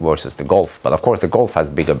E-Up versus the Golf. But of course the Golf has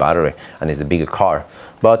bigger battery and is a bigger car.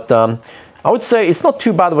 But I would say it's not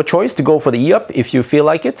too bad of a choice to go for the E-Up if you feel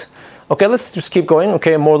like it. Okay, let's just keep going.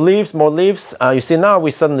 Okay, more leaves, more leaves. You see, now we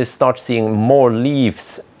suddenly start seeing more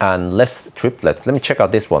leaves and less triplets. Let me check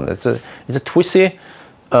out this one. It's a Twizy.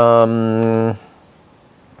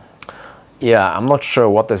 Yeah, I'm not sure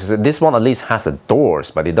what this is. This one at least has the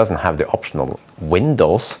doors, but it doesn't have the optional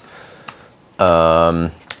windows.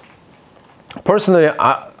 Personally,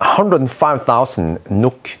 105,000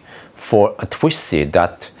 NOK for a Twizy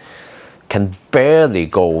that can barely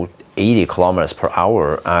go 80 kilometers per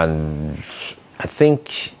hour, and I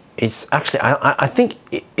think it's actually, I think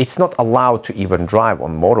it's not allowed to even drive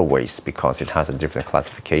on motorways because it has a different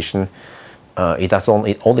classification. It has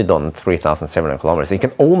only done 3,700 kilometers. It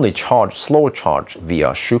can only charge, slow charge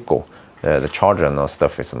via Shuko. The charger and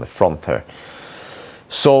stuff is on the front here.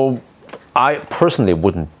 So I personally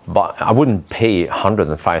wouldn't buy, I wouldn't pay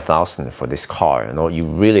 105,000 for this car. You know, you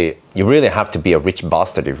really have to be a rich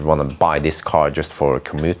bastard if you want to buy this car just for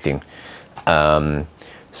commuting.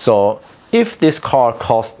 So if this car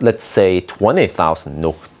cost, let's say 20,000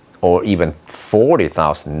 NOK or even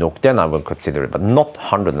 40,000 NOK, then I will consider it, but not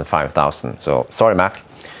 105,000. So sorry, Mac.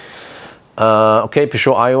 Okay,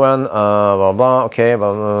 Peugeot Ion, blah blah. Okay,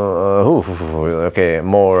 okay,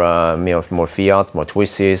 more Fiat, more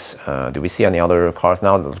Twizys. Do we see any other cars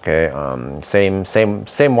now? Okay, same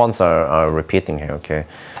ones are repeating here. Okay,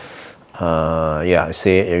 yeah,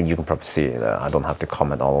 see, you can probably see. I don't have to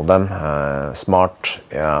comment all of them. Smart,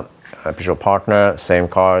 yeah, Peugeot Partner, same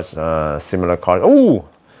cars, similar cars. Oh,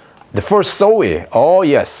 the first Zoe. Oh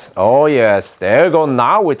yes, there you go.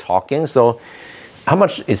 Now we're talking. So, how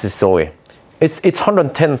much is this Zoe? It's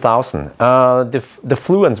 110,000. The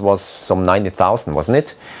Fluence was some 90,000, wasn't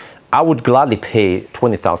it? I would gladly pay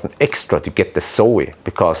 20,000 extra to get the Zoe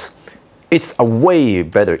because it's a way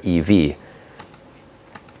better EV.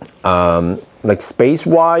 Like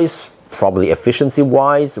space-wise, probably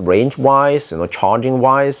efficiency-wise, range-wise, you know,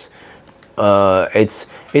 charging-wise, it's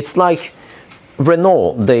like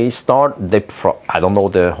Renault. I don't know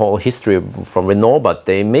the whole history from Renault, but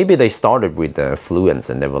maybe they started with the Fluence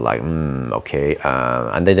and they were like, okay,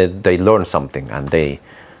 and then they learned something and they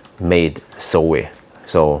made Zoe.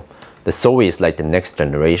 So the Zoe is like the next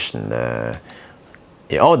generation. Yeah,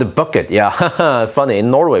 oh, the bucket, yeah. Funny, in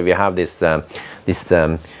Norway we have this IT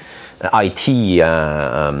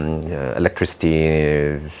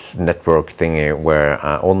electricity network thingy where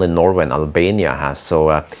only Norway and Albania has.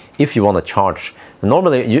 So if you want to charge,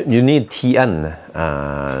 normally you need TN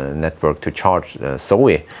network to charge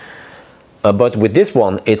Zoe, but with this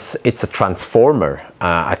one it's a transformer.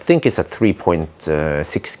 I think it's a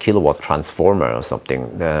 3.6 kilowatt transformer or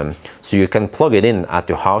something. So you can plug it in at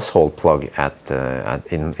your household plug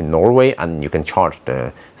in Norway, and you can charge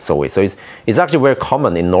the Zoe. So it's actually very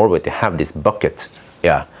common in Norway to have this bucket.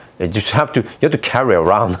 Yeah, you just have to carry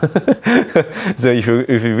around. So if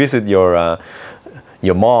you visit your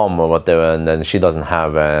mom or whatever, and then she doesn't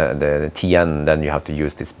have the TN, then you have to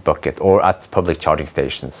use this bucket, or at public charging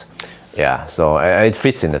stations. Yeah, so it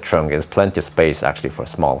fits in the trunk. There's plenty of space actually for a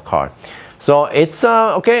small car. So it's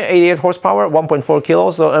okay, 88 horsepower, 1.4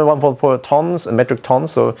 kilos, so 1.4 tons, metric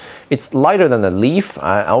tons. So it's lighter than a Leaf.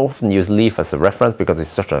 I often use Leaf as a reference because it's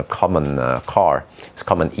such a common car. It's a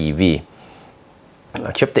common EV.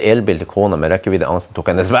 Jeg kjøpte elbil til kona med rekkevidde angsten tok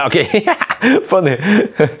hennes vei. Okay, funny.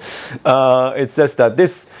 It says that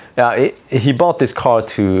this, he bought this car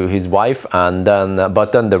to his wife, and then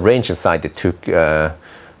but then the range anxiety took her.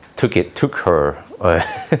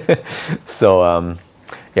 So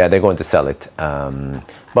yeah, they're going to sell it.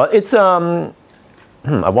 But it's I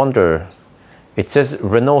wonder. It says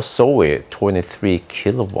Renault Zoe 23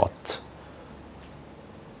 kilowatt.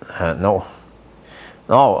 No,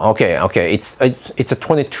 Oh, okay. It's a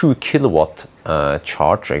 22 kilowatt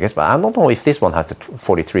charger, I guess, but I don't know if this one has the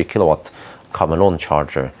 43 kilowatt come-alone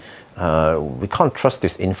charger. We can't trust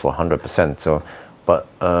this info 100%. So, but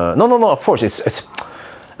no. Of course,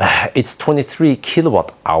 it's 23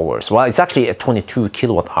 kilowatt hours. Well, it's actually a 22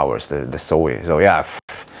 kilowatt hours. The Zoe. So yeah,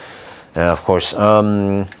 of course.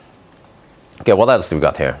 Okay, what else do we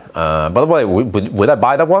got here? By the way, would I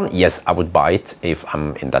buy that one? Yes, I would buy it if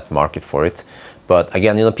I'm in that market for it. But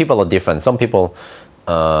again, people are different. Some people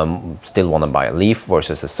still want to buy a Leaf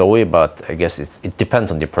versus a Zoe, but I guess it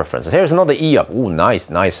depends on your preferences. Here's another e-up. Ooh, nice.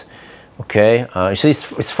 Okay,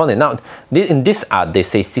 it's funny. Now, in this ad, they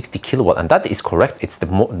say 60 kilowatt, and that is correct. It's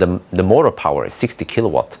the motor power is 60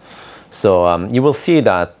 kilowatt. So you will see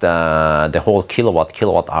that the whole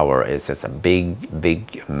kilowatt hour is just a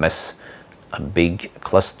big mess. A big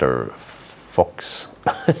cluster fox.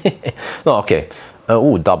 No, okay.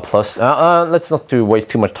 Dub Plus. Let's not waste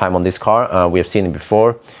too much time on this car. We have seen it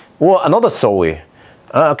before. Oh, another Zoe.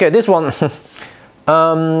 Okay, this one.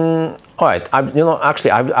 All right.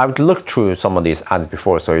 I've looked through some of these ads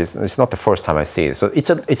before, so it's not the first time I see it. So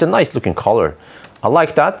it's a nice looking color. I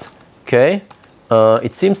like that. Okay.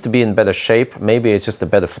 It seems to be in better shape. Maybe it's just a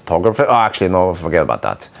better photographer. Oh, actually, no, forget about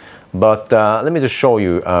that. But let me just show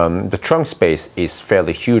you, the trunk space is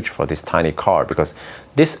fairly huge for this tiny car, because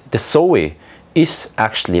the Zoe is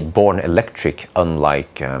actually born electric,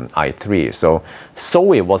 unlike i3. So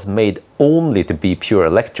Zoe was made only to be pure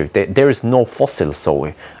electric. There is no fossil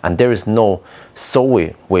Zoe, and there is no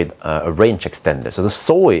Zoe with a range extender. So the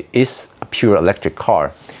Zoe is a pure electric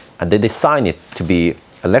car, and they design it to be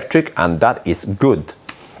electric, and that is good.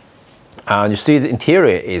 And you see the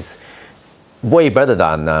interior is way better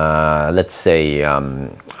than let's say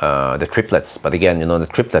the triplets, but again, the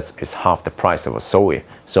triplets is half the price of a Zoe.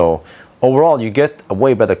 So overall, you get a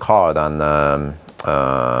way better car than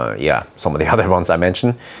yeah, some of the other ones I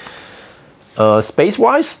mentioned. Space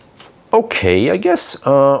wise, okay, I guess.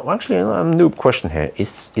 Actually, a noob question here.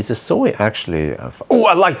 Is a Zoe actually oh,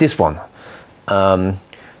 I like this one.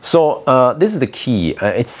 So this is the key.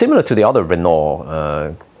 It's similar to the other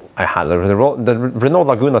Renault I had. The Renault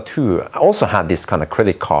Laguna 2 also had this kind of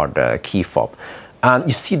credit card key fob, and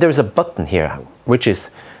you see there's a button here which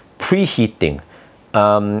is preheating,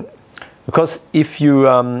 because if you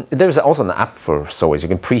there's also an app for Zoe, you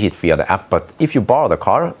can preheat via the app. But if you borrow the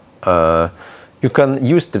car, you can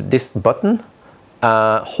use this button,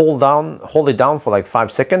 hold it down for like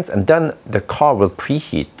 5 seconds, and then the car will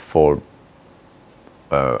preheat for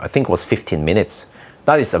I think it was 15 minutes.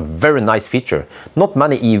 That is a very nice feature. Not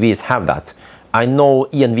many EVs have that. I know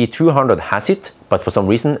ENV 200 has it, but for some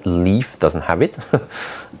reason Leaf doesn't have it.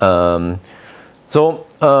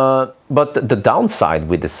 But the downside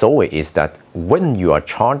with the Zoe is that when you are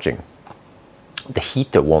charging, the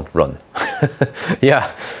heater won't run.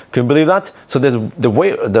 Yeah, can you believe that? So the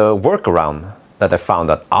workaround that I found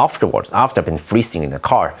that afterwards, after I've been freezing in the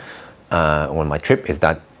car on my trip, is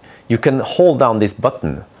that you can hold down this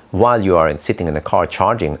button while you are sitting in the car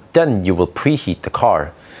charging. Then you will preheat the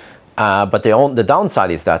car. But the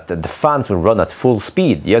downside is that the fans will run at full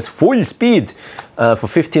speed. Yes, full speed for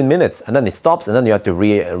 15 minutes, and then it stops, and then you have to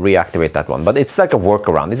reactivate that one. But it's like a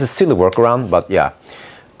workaround. It's a silly workaround, but yeah.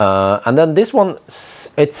 And then this one,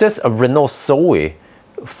 it says a Renault Zoe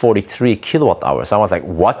 43 kilowatt hours. I was like,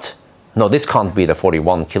 what? No, this can't be the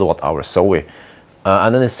 41 kilowatt hour Zoe.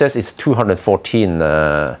 And then it says it's 214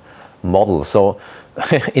 model. So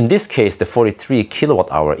in this case, the 43 kilowatt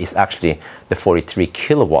hour is actually the 43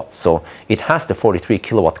 kilowatts. So it has the 43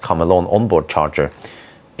 kilowatt come-alone onboard charger.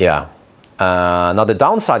 Yeah. Now the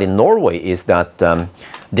downside in Norway is that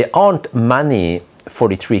there aren't many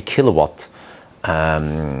 43 kilowatt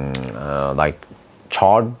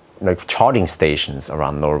charging stations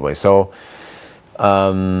around Norway. So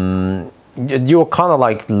you're kind of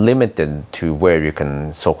like limited to where you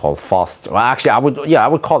can so-called fast. Well, actually, I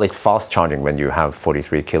would call it fast charging when you have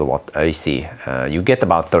 43 kilowatt AC. You get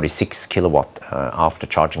about 36 kilowatt after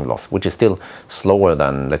charging loss, which is still slower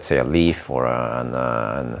than, let's say, a Leaf or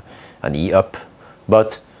an e-up.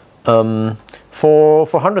 But for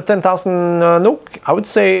 110,000 NOK, I would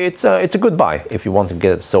say it's a good buy if you want to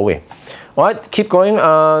get a Zoe. All right, keep going.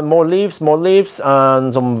 More leaves,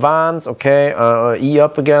 and some vans. Okay,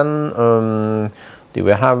 e-up again. Do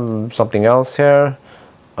we have something else here?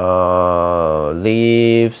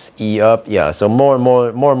 Leaves, e-up. Yeah, so more and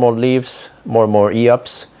more leaves, more and more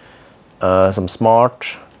e-ups. Some smart.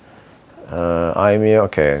 IME.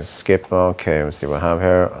 Okay, skip. Okay, let's see what I have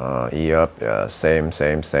here. E-up. Yeah, same.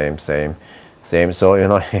 So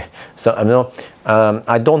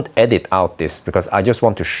I don't edit out this because I just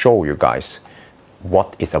want to show you guys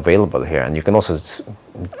what is available here, and you can also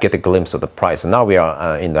get a glimpse of the price. And now we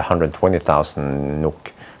are in the 120,000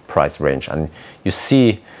 NOK price range, and you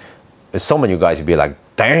see some of you guys will be like,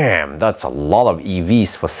 damn, that's a lot of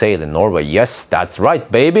EVs for sale in Norway. Yes, that's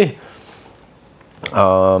right, baby.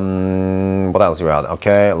 What else we had?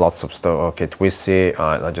 Okay, lots of stuff. Okay, Twisty.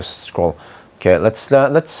 I'll just scroll. Okay, let's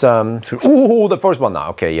ooh, the first one now.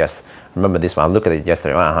 Okay, yes, remember this one. I looked at it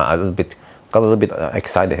yesterday. I got a little bit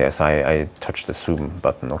excited here, so I touched the zoom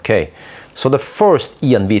button. Okay, so the first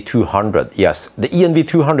ENV 200. Yes, the ENV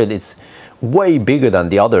 200 is way bigger than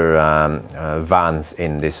the other vans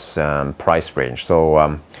in this price range.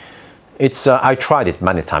 So it's I tried it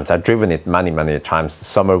many times. I've driven it many times.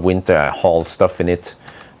 Summer, winter, I hauled stuff in it.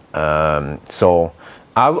 So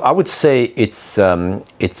I would say it's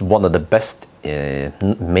one of the best,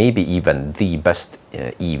 maybe even the best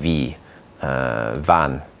EV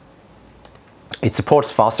van. It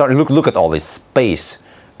supports fast start. Look at all this space,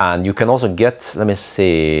 and you can also get. Let me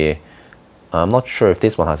see. I'm not sure if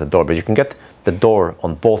this one has a door, but you can get the door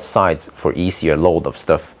on both sides for easier load of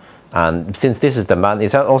stuff. And since this is the man,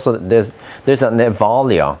 is that also there's an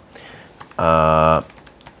Evalia.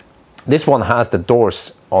 This one has the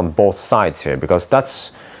doors on both sides here, because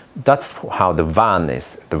that's how the van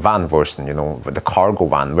is, the van version, you know, the cargo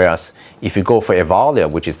van. Whereas if you go for Evalia,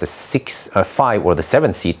 which is the 5 or the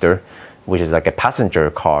 7-seater, which is like a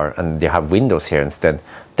passenger car, and they have windows here instead,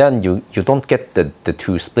 then you don't get the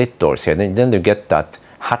 2 split doors here. Then you get that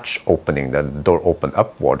hatch opening, the door open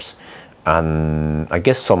upwards. And I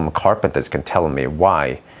guess some carpenters can tell me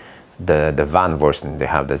why the van version, they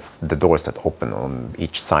have the doors that open on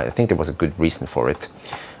each side. I think there was a good reason for it.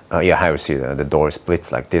 Yeah, how you see the door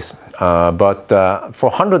splits like this. But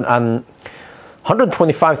for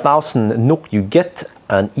 125,000 NOK, you get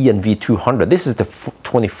an ENV 200. This is the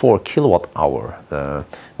 24 kilowatt hour.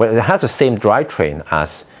 Well, it has the same drivetrain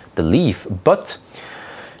as the Leaf, but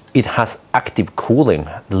it has active cooling.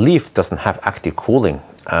 The Leaf doesn't have active cooling.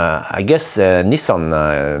 I guess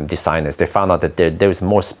Nissan designers, they found out that there is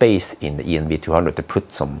more space in the ENV 200 to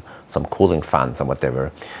put some cooling fans and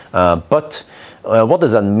whatever. But what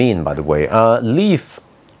does that mean, by the way? Leaf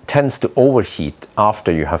tends to overheat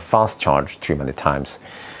after you have fast charged too many times.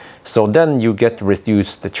 So then you get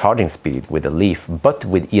reduced the charging speed with the Leaf. But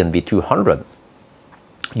with ENV 200,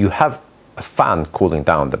 you have a fan cooling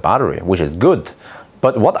down the battery, which is good.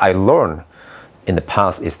 But what I learned in the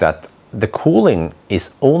past is that the cooling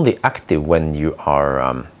is only active when you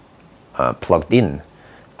are plugged in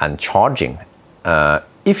and charging.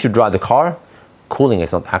 If you drive the car, cooling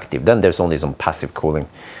is not active. Then there's only some passive cooling.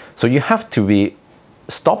 So you have to be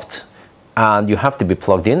stopped and you have to be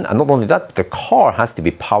plugged in. And not only that, the car has to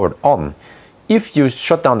be powered on. If you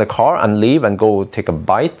shut down the car and leave and go take a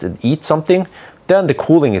bite and eat something, then the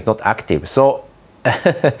cooling is not active. So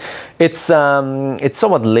it's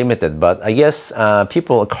somewhat limited, but I guess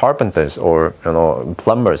people, carpenters or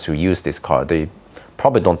plumbers who use this car, they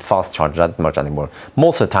probably don't fast charge that much anymore.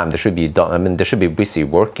 Most of the time they should be done. I mean, they should be busy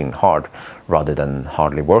working hard rather than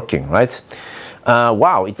hardly working, right?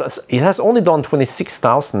 Wow, it has only done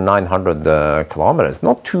 26,900 kilometers.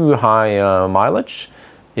 Not too high mileage,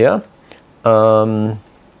 yeah. So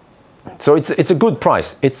it's a good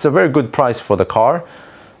price. It's a very good price for the car.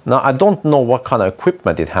 Now, I don't know what kind of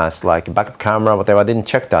equipment it has, like backup camera, whatever. I didn't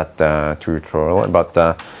check that tutorial, but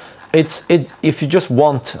if you just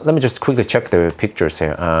want, let me just quickly check the pictures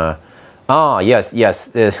here. Yes,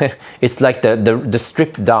 it's like the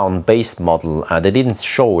stripped down base model. They didn't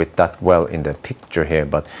show it that well in the picture here,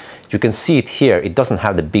 but you can see it here. It doesn't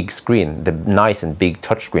have the big screen, the nice and big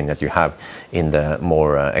touchscreen that you have in the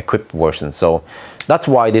more equipped version. So that's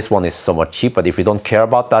why this one is so much cheaper. If you don't care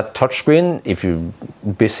about that touchscreen, if you're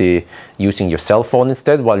busy using your cell phone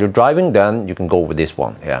instead while you're driving, then you can go with this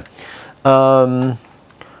one. Yeah.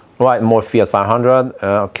 Right, more Fiat 500.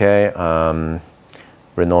 Okay.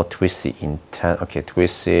 Renault Twizy in 10. Okay,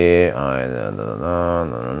 Twizy.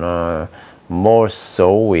 More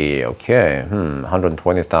Zoe. Okay.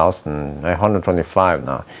 120,000. 125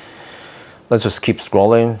 now. Let's just keep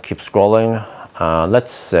scrolling. Keep scrolling.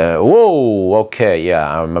 Let's. Whoa. Okay.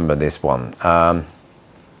 Yeah, I remember this one.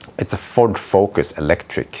 It's a Ford Focus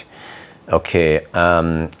electric. Okay.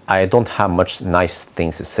 I don't have much nice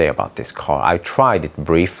things to say about this car. I tried it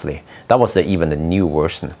briefly. That was even the new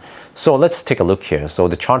version. So let's take a look here. So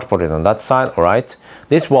the charge port is on that side, all right.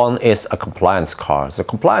 This one is a compliance car. So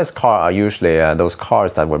compliance cars are usually those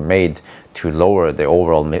cars that were made to lower the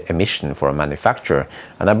overall emission for a manufacturer.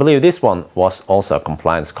 And I believe this one was also a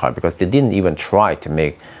compliance car because they didn't even try to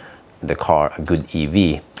make the car a good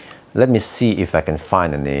EV. Let me see if I can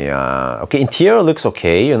find any. Okay, interior looks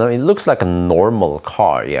okay. You know, it looks like a normal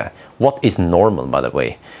car. Yeah. What is normal, by the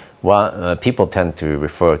way? Well, people tend to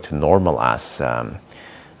refer to normal as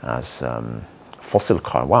fossil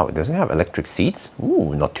car. Wow, it doesn't have electric seats.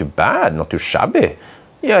 Ooh, not too bad, not too shabby.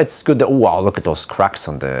 Yeah, it's good. Oh, wow, look at those cracks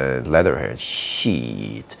on the leather here.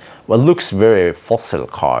 Shit. Well, it looks very fossil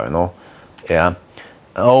car, you know. Yeah.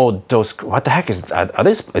 Oh, those. What the heck is that?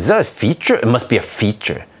 Is that a feature? It must be a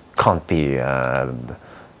feature. Can't be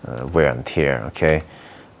wear and tear. Okay.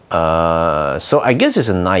 So I guess it's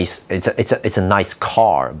a nice. It's a nice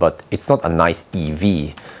car, but it's not a nice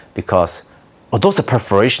EV because. Oh, those are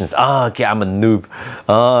perforations. Ah, okay, I'm a noob.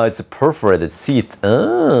 Ah, it's a perforated seat.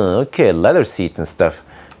 Ah, okay, leather seat and stuff.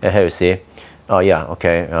 Here you see. Oh yeah,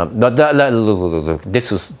 okay. Look, this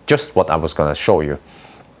is just what I was gonna show you.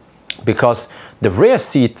 Because the rear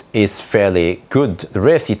seat is fairly good, the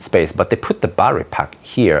rear seat space, but they put the battery pack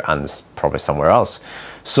here and probably somewhere else.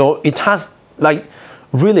 So it has like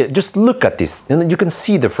really, just look at this, and you can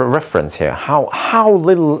see the reference here. How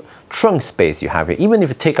little trunk space you have here. Even if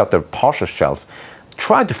you take out the partial shelf,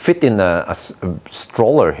 try to fit in a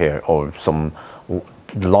stroller here or some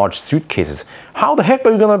large suitcases. How the heck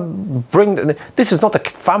are you gonna bring this? Is not a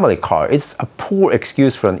family car. It's a poor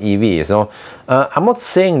excuse for an EV. So I'm not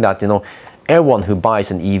saying that, you know, everyone who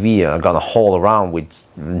buys an EV are gonna haul around with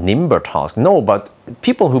nimber tasks. No, but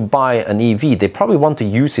people who buy an EV, they probably want to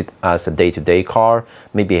use it as a day-to-day car.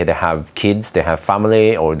 Maybe they have kids, they have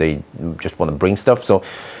family, or they just want to bring stuff. So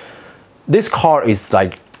this car is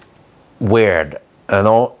like weird, you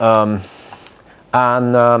know.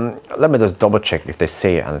 Let me just double check if they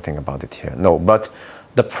say anything about it here. No, but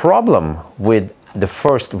the problem with the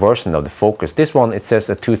first version of the Focus, this one, it says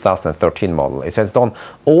a 2013 model. It has done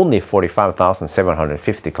only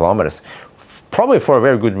 45,750 kilometers, probably for a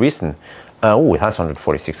very good reason. Oh, it has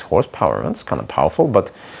 146 horsepower. That's kind of powerful.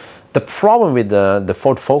 But the problem with the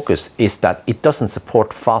Ford Focus is that it doesn't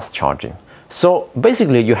support fast charging. So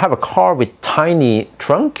basically, you have a car with tiny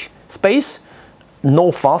trunk space,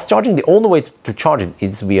 no fast charging. The only way to charge it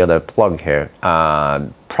is via the plug here.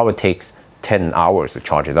 Probably takes 10 hours to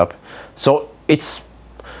charge it up. So it's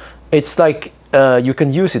like you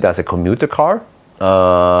can use it as a commuter car,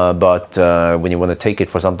 but when you want to take it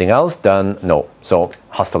for something else, then no. So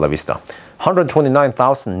hasta la vista.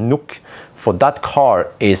 129,000 NOK for that car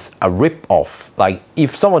is a rip-off. Like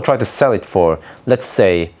if someone tried to sell it for, let's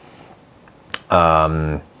say,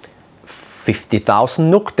 50,000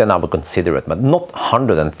 NOK, then I would consider it, but not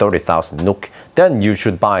 130,000 NOK. Then you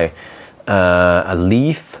should buy a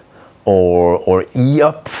Leaf or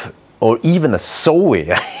E-Up or even a Zoe.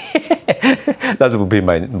 That would be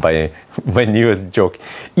my newest joke.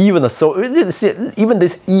 Even a Zoe, even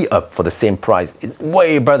this E-Up for the same price is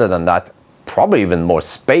way better than that. Probably even more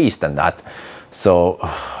space than that. So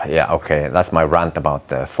yeah, okay, that's my rant about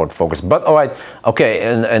the Ford Focus. But all right, okay,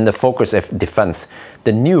 and the Focus defense,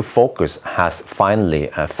 the new Focus has finally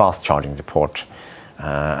a fast charging support.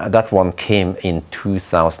 That one came in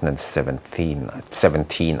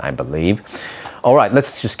 2017, I believe. All right,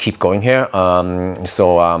 let's just keep going here.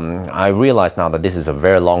 I realize now that this is a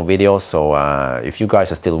very long video, so if you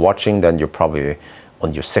guys are still watching, then you're probably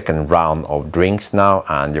on your second round of drinks now,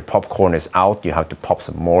 and your popcorn is out. You have to pop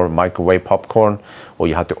some more microwave popcorn, or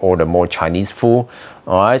you have to order more Chinese food.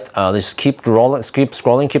 All right, let's keep rolling, keep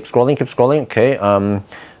scrolling. Okay,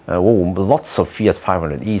 lots of Fiat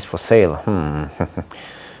 500es for sale.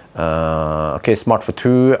 Okay, Smart for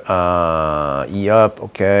 2, E-Up.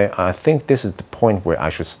 Okay, I think this is the point where I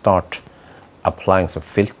should start applying some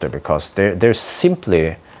filter, because there's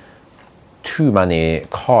simply too many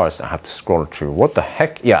cars I have to scroll through. What the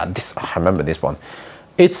heck? Yeah, this, I remember this one.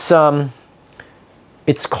 It's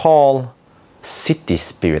called City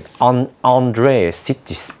Spirit. Andre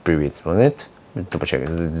City Spirit, wasn't it? Double check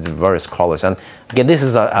the various colors. And again, this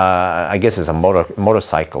is I guess it's a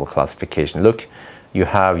motorcycle classification. Look, you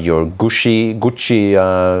have your Gucci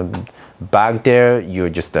bag there. You're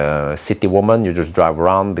just a city woman. You just drive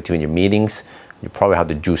around between your meetings. You probably have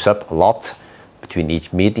to juice up a lot between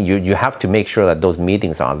each meeting. You have to make sure that those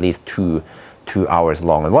meetings are at least two hours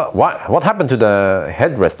long. And what happened to the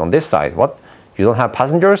headrest on this side? What, you don't have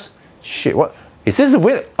passengers? Shit, what is this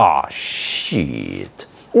with? Ah, shit.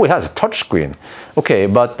 Oh, it has a touchscreen. Okay,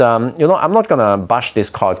 but you know, I'm not gonna bash this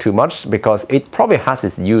car too much, because it probably has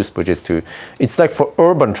its use, which is it's like for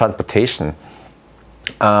urban transportation.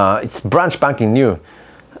 It's brand spanking new,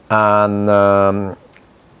 and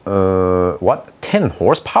what, 10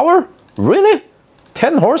 horsepower? Really?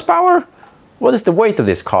 10 horsepower? What is the weight of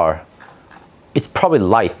this car? It's probably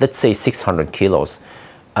light, let's say 600 kilos.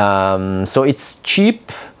 So it's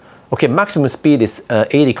cheap. Okay, maximum speed is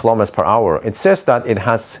 80 kilometers per hour. It says that it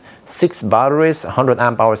has 6 batteries, 100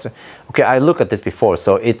 amp hours. Okay, I looked at this before,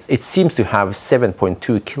 so it seems to have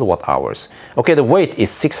 7.2 kilowatt hours. Okay, the weight is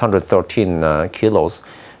 613 kilos.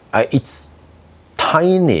 It's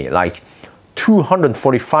tiny, like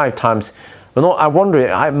 245 times. You know, I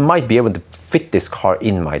wonder, I might be able to fit this car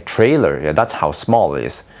in my trailer. Yeah, that's how small it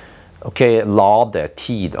is. Okay,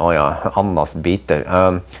 ladetid, oh ja, Annas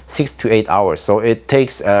biter. 6 to 8 hours. So it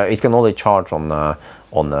takes, it can only charge on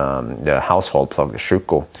the household plug, the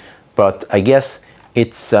Shuko. But I guess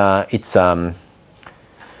it's a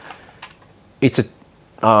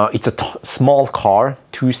small car,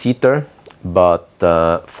 2-seater, but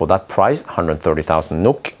for that price, 130,000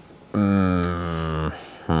 NOK.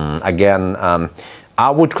 Again, I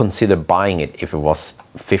would consider buying it if it was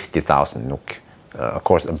 50,000 NOK. Of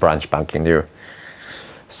course, a branch banking new.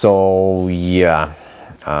 So yeah,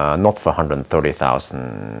 not for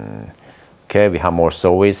 130,000. Okay, we have more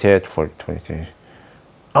Zoes here for 23.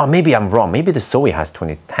 Oh, maybe I'm wrong. Maybe the Zoe has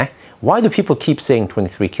 20. Huh? Why do people keep saying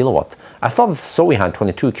 23 kilowatt? I thought the Zoe had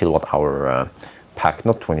 22 kilowatt hour pack,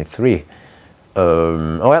 not 23.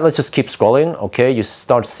 All right, let's just keep scrolling. Okay, you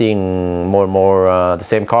start seeing more and more the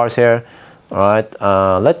same cars here. All right,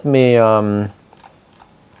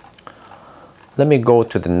 let me go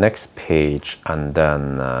to the next page and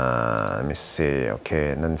then let me see.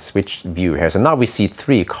 Okay, and then switch view here. So now we see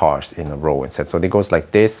 3 cars in a row instead. So it goes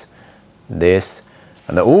like this, this,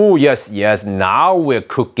 and then, oh yes, yes. Now we're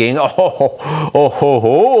cooking.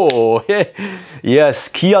 Oh. Yes,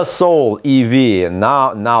 Kia Soul EV.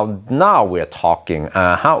 Now we're talking.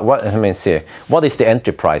 What? Let me see. What is the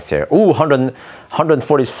entry price here? Oh,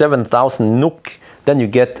 147,000 NOK. Then you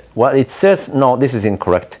get what it says. No, this is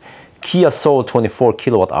incorrect. Kia Soul 24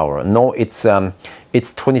 kilowatt hour. No, it's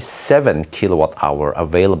 27 kilowatt hour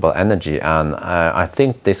available energy, and I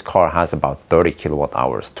think this car has about 30 kilowatt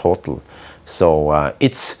hours total. So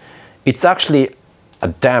it's actually a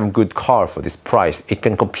damn good car for this price. It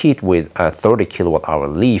can compete with a 30 kilowatt hour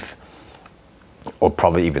Leaf, or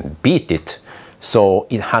probably even beat it. So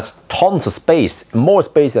it has tons of space, more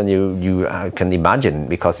space than you can imagine,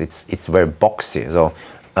 because it's very boxy. So.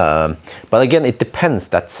 But again, it depends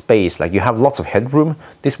that space. Like, you have lots of headroom.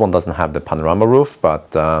 This one doesn't have the panorama roof,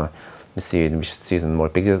 but let's see. We should see some more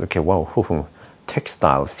pictures. Okay, wow,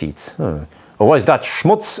 textile seats. Oh, what is that?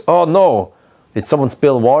 Schmutz? Oh no! Did someone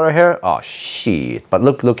spill water here? Oh shit! But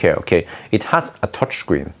look here. Okay, it has a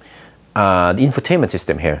touchscreen, the infotainment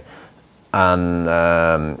system here, and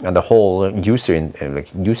the whole user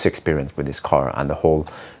experience with this car, and the whole,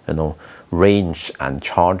 you know, range and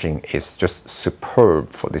charging is just superb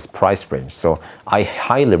for this price range. So I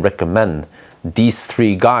highly recommend these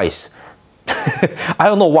 3 guys. I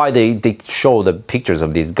don't know why they show the pictures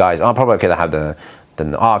of these guys. Oh, probably okay, I have the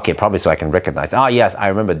okay, probably so I can recognize. Ah, yes, I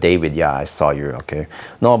remember David. Yeah, I saw you. Okay,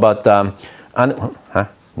 no, but and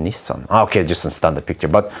Nissan. Okay, just some standard picture.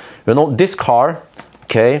 But you know, this car,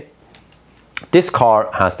 okay, this car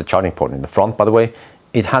has the charging port in the front, by the way.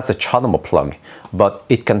 It has the CHAdeMO plug, but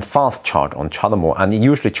it can fast charge on CHAdeMO, and it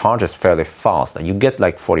usually charges fairly fast. You get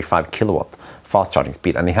like 45 kilowatt fast charging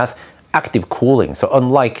speed, and it has active cooling. So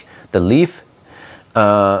unlike the Leaf,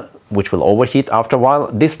 which will overheat after a while,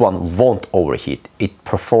 this one won't overheat. It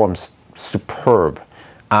performs superb,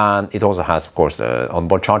 and it also has, of course, the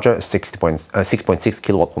onboard charger, 6.6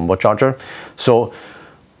 kilowatt onboard charger. So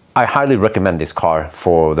I highly recommend this car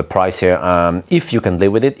for the price here. If you can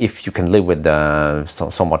live with it, if you can live with the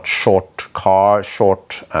somewhat short car,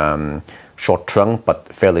 short trunk, but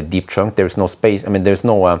fairly deep trunk. There's no space. I mean, there's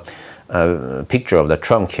no picture of the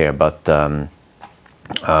trunk here, but you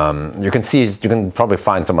can see. You can probably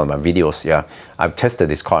find some of my videos. Yeah, I've tested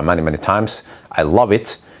this car many times. I love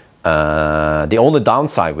it. The only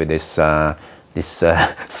downside with this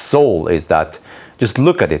Soul is that, just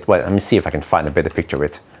look at it. Well, let me see if I can find a better picture of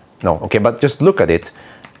it. No, okay, but just look at it.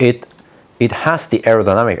 It has the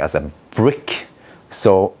aerodynamic as a brick.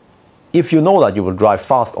 So if you know that you will drive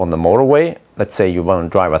fast on the motorway, let's say you want to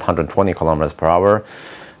drive at 120 kilometers per hour,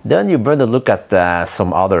 then you better look at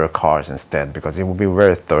some other cars instead, because it will be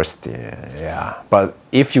very thirsty. Yeah, but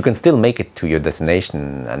if you can still make it to your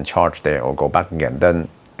destination and charge there or go back again, then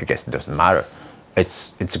I guess it doesn't matter.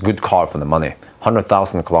 It's a good car for the money.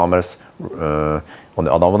 100,000 kilometers on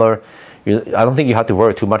the odometer. I don't think you have to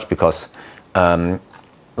worry too much, because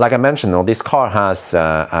like I mentioned, this car has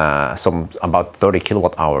about 30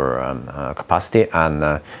 kilowatt hour capacity,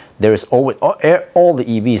 and there is always all the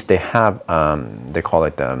EVs, they have they call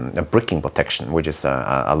it a bricking protection, which is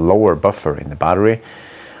a lower buffer in the battery,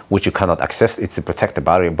 which you cannot access. It's to protect the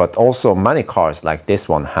battery. But also many cars like this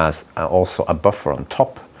one has also a buffer on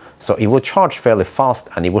top, So it will charge fairly fast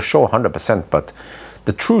and it will show 100%, but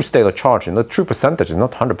the true state of charge, and the true percentage is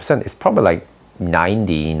not 100%, it's probably like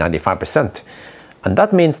 90, 95%. And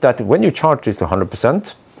that means that when you charge this to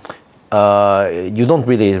 100%, you don't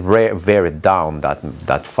really wear it down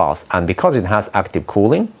that fast. And because it has active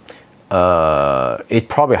cooling, it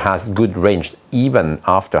probably has good range even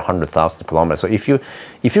after 100,000 kilometers. So if you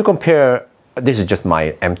compare, this is just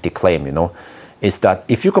my empty claim, you know, is that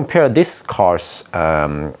if you compare this car's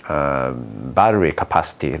battery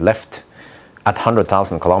capacity left at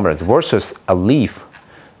 100,000 kilometers versus a Leaf,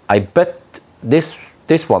 I bet this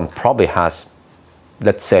one probably has,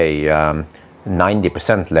 let's say,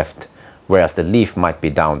 90% left, whereas the Leaf might be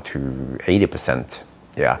down to 80%.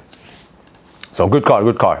 Yeah. So good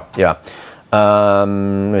car. Yeah.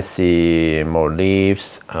 Let's see, more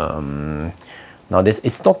Leafs. Now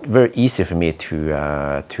it's not very easy for me to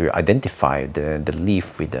identify the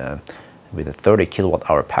Leaf with a 30 kilowatt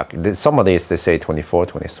hour pack. Some of these they say 24,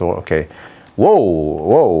 24. Okay.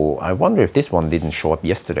 Whoa! I wonder if this one didn't show up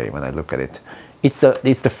yesterday when I look at it. It's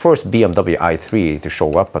the first BMW i3 to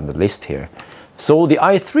show up on the list here. So the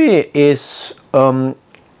i3 is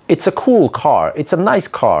it's a cool car. It's a nice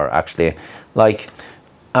car actually. Like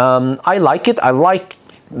I like it. I like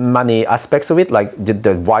many aspects of it. Like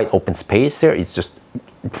the wide open space here.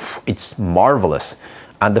 It's marvelous.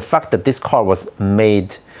 And the fact that this car was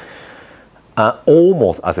made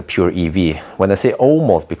almost as a pure EV. When I say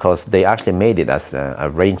almost, because they actually made it as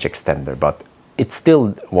a range extender, but it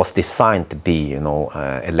still was designed to be, you know,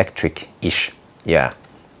 electric-ish. Yeah.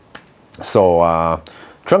 So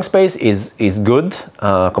trunk space is good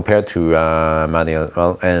compared to manual.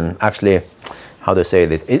 Well, and actually, how do I say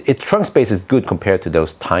this? Trunk space is good compared to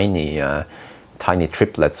those tiny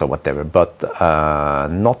triplets or whatever, but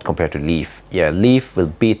not compared to Leaf. Yeah, Leaf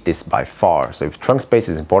will beat this by far. So if trunk space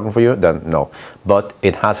is important for you, then no. But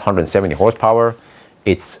it has 170 horsepower.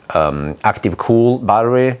 It's active cool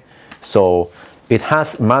battery. So it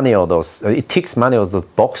has many of those, it ticks many of those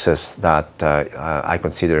boxes that I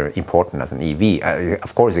consider important as an EV.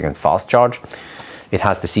 Of course, it can fast charge. It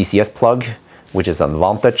has the CCS plug, which is an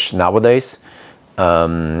advantage nowadays.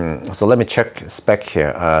 So let me check spec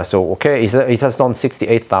here. So okay, it has done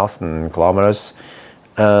 68,000 kilometers,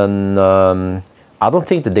 and I don't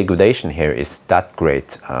think the degradation here is that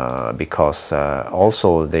great because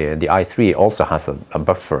also the i3 also has a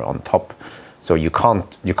buffer on top, so you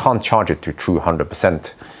can't charge it to true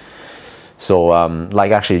 100%. So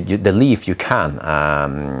like actually the Leaf you can.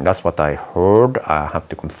 That's what I heard. I have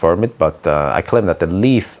to confirm it, but I claim that the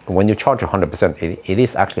Leaf, when you charge 100%, it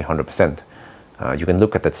is actually 100%. You can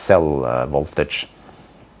look at that cell voltage.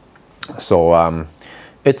 So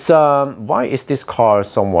it's why is this car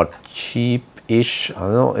somewhat cheap-ish? I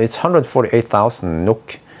don't know. It's 148,000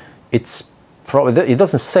 NOK. It's probably, it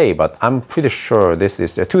doesn't say, but I'm pretty sure this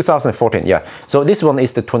is 2014. Yeah. So this one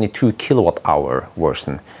is the 22 kilowatt hour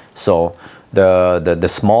version. So the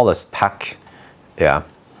smallest pack. Yeah.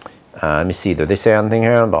 Let me see. Do they say anything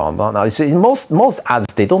here? Blah, blah. Now, see, most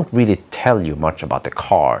ads, they don't really tell you much about the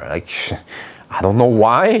car. Like, I don't know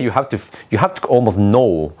why. You have to almost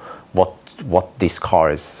know what this car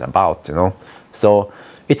is about, you know. So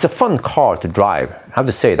it's a fun car to drive. I have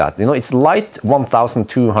to say that, you know, it's light,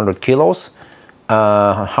 1,200 kilos,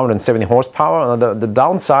 170 horsepower. The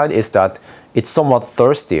downside is that it's somewhat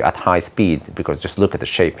thirsty at high speed, because just look at the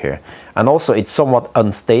shape here. And also it's somewhat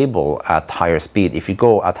unstable at higher speed. If you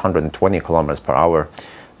go at 120 kilometers per hour,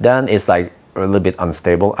 then it's like a little bit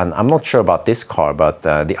unstable. And I'm not sure about this car, but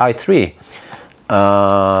the i3,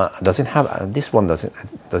 does it have this one? Does it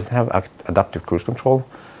have adaptive cruise control?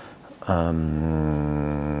 I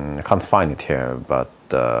can't find it here, but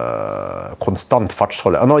konstant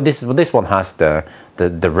fartsholde. Oh no, this one has the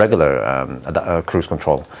regular cruise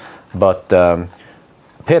control. But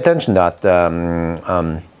pay attention that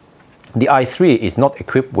the i3 is not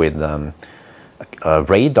equipped with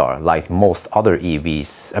radar like most other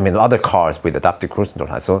EVs. I mean, other cars with adaptive cruise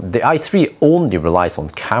control. So the i3 only relies on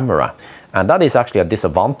camera. And that is actually a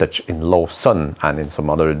disadvantage in low sun and in some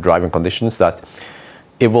other driving conditions, that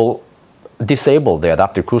it will disable the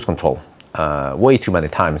adaptive cruise control way too many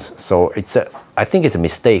times. So I think it's a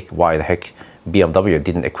mistake why the heck BMW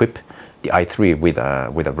didn't equip the i3 with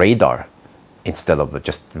a radar instead of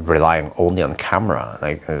just relying only on camera.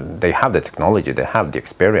 Like they have the technology, they have the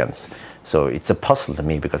experience. So it's a puzzle to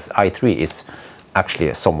me, because i3 is actually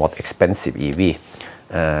a somewhat expensive EV.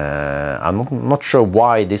 I'm not sure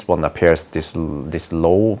why this one appears this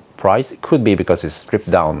low price. It could be because it's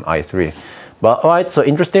stripped down i3. But all right, so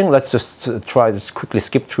interesting. Let's just try to quickly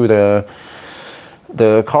skip through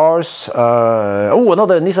The cars, oh,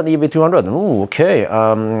 another Nissan EV200. Oh, okay,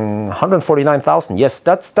 149,000. Yes,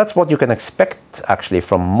 that's what you can expect actually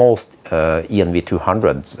from most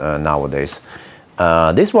ENV200s nowadays.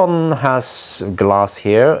 This one has glass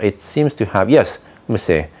here. It seems to have, yes, let me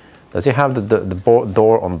see. Does it have the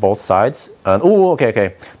door on both sides? And oh,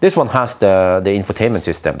 okay. This one has the infotainment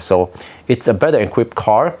system, so it's a better equipped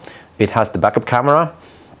car. It has the backup camera,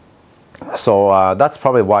 so that's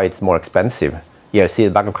probably why it's more expensive. Yeah, see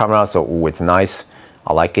the backup camera, so ooh, it's nice.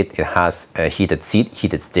 I like it. It has a heated seat,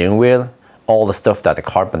 heated steering wheel, all the stuff that a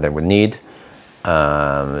carpenter would need.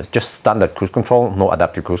 Just standard cruise control, no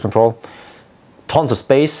adaptive cruise control. Tons of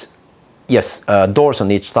space. Yes, doors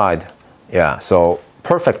on each side. Yeah, so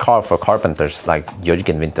perfect car for carpenters like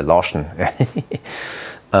Jørgen Winther Larsen.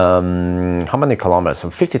 How many kilometers?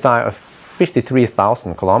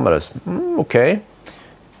 53,000 kilometers. Okay.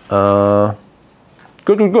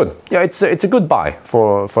 Good. Yeah, it's a good buy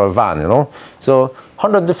for a van, you know. So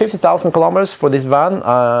 150,000 kilometers for this van.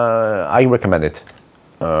 I recommend it.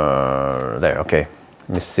 There, okay. Let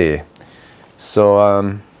me see.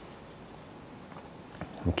 So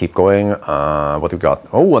keep going. What do we got?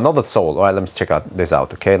 Oh, another Soul. All right, let me check this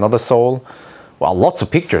out. Okay, another Soul. Wow, lots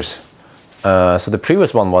of pictures. So the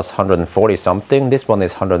previous one was 140 something. This one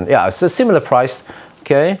is 100. Yeah, it's a similar price.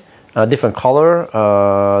 Okay. Different color.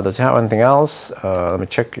 Does it have anything else? Let me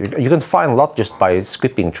check. You can find a lot just by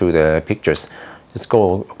skipping through the pictures. Just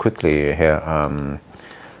go quickly here.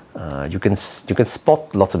 You can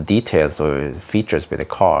spot lots of details or features with the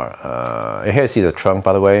car. Here you see the trunk,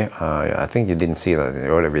 by the way. I think you didn't see that in the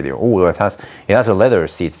earlier video. Oh, it has a leather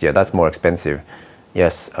seats. Yeah, that's more expensive.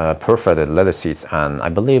 Yes, perforated leather seats, and I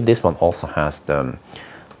believe this one also has the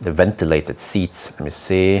ventilated seats. Let me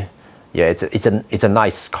see. Yeah, it's a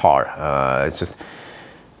nice car. It's just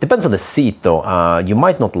depends on the seat though. You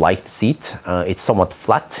might not like the seat. It's somewhat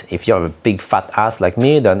flat. If you have a big fat ass like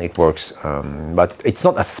me, then it works. But it's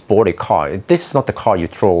not a sporty car. This is not the car you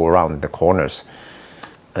throw around the corners.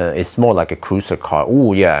 It's more like a cruiser car.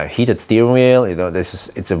 Oh yeah, heated steering wheel. You know,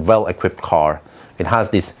 it's a well-equipped car. It has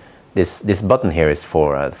this button here is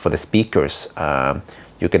for the speakers.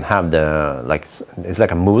 You can have it's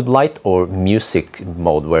like a mood light or music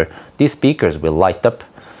mode where these speakers will light up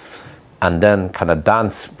and then kind of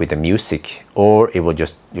dance with the music, or it will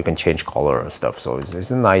just, you can change color and stuff. So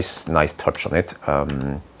it's a nice touch on it.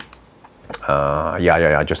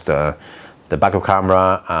 Yeah. Just the backup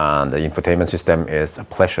camera and the infotainment system is a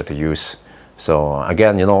pleasure to use. So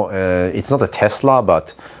again, you know, it's not a Tesla,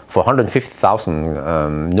 but for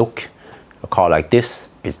 150,000 NOK, a car like this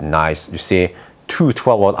is nice. You see, two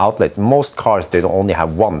 12-volt outlets. Most cars, they don't only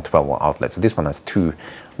have one 12-volt outlet, so this one has two.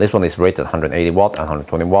 This one is rated 180 watt and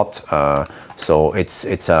 120 watt. So it's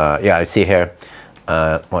yeah, I see here.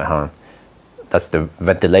 Wait, hold on. That's the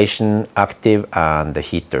ventilation active and the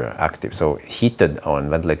heater active. So heated or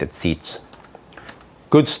ventilated seats.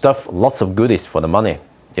 Good stuff. Lots of goodies for the money.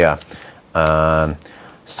 Yeah. This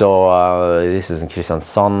is in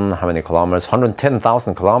Kristiansand. How many kilometers?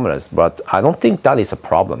 110,000 kilometers. But I don't think that is a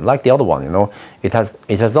problem. Like the other one, you know, it has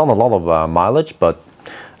done a lot of mileage, but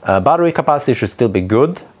battery capacity should still be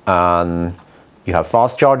good. And you have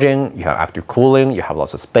fast charging, you have active cooling, you have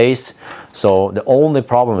lots of space. So the only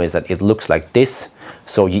problem is that it looks like this.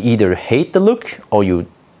 So you either hate the look or you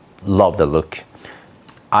love the look.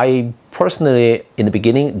 I personally, in the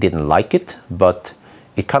beginning, didn't like it, but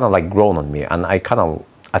it kind of like grown on me, and I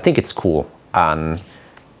think it's cool, and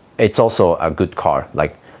it's also a good car.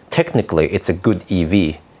 Like technically, it's a good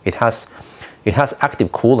EV. It has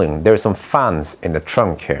active cooling. There are some fans in the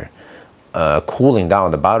trunk here, cooling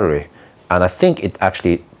down the battery, and I think it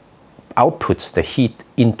actually outputs the heat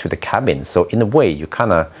into the cabin. So in a way, you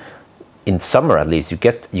kind of, in summer at least, you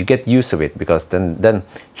get used to it, because then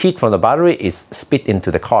heat from the battery is spit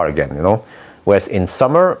into the car again, you know. Whereas in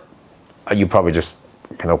summer, you probably just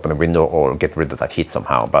can open the window or get rid of that heat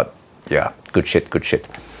somehow. But yeah, good shit.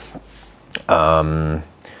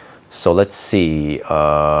 So let's see.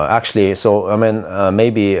 Actually, so I mean,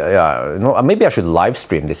 maybe maybe I should live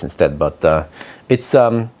stream this instead. But if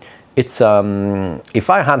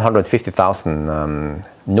I had 150,000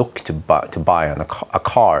 NOK to buy a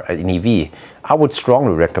car, an EV, I would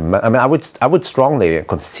strongly recommend. I mean, I would strongly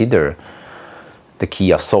consider the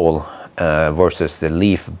Kia Soul versus the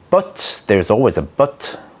Leaf. But there's always a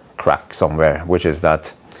but crack somewhere, which is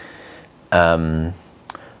that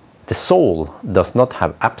the Soul does not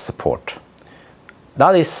have app support.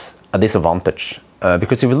 That is a disadvantage,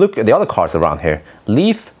 because if you look at the other cars around here,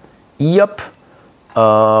 Leaf, e-up,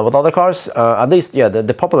 what other cars? At least, yeah,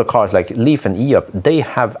 the popular cars like Leaf and e-up, they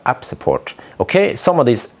have app support. Okay, some of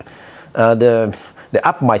these, the the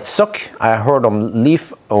app might suck. I heard on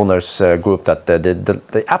Leaf owners group that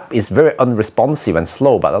the app is very unresponsive and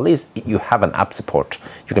slow, but at least you have an app support.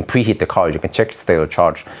 You can preheat the car, you can check state of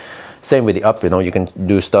charge. Same with the app, you know, you can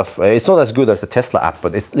do stuff. It's not as good as the Tesla app,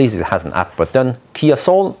 but at least it has an app. But then Kia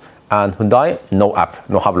Soul and Hyundai, no app,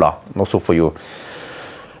 no habla, no so for you.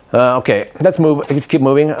 Okay, let's move. Let's keep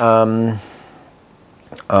moving.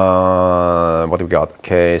 What do we got?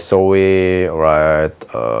 Okay, Zoe. All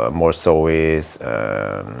right, more Zoes.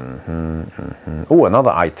 Oh,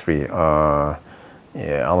 another i3.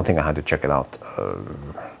 Yeah, I don't think I had to check it out.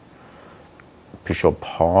 Peugeot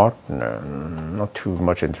partner. Not too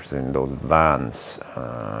much interested in those vans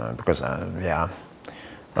because yeah.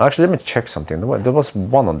 Actually, let me check something. There was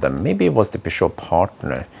one of them. Maybe it was the Peugeot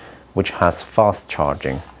partner, which has fast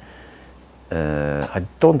charging. I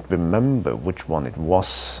don't remember which one it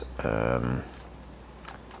was.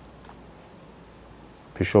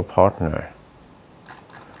 Peugeot partner.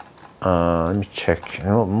 Let me check. You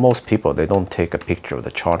know, most people, they don't take a picture of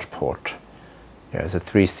the charge port. Yeah, it's a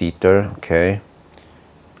 3-seater. Okay.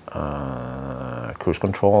 Cruise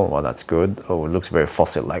control. Well, that's good. Oh, it looks very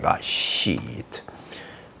fossil-like. Ah, shit.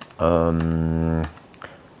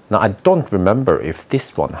 Now, I don't remember if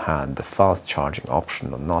this one had the fast charging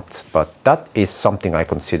option or not, but that is something I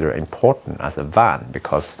consider important as a van,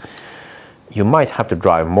 because you might have to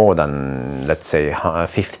drive more than, let's say,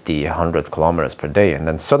 50, 100 kilometers per day, and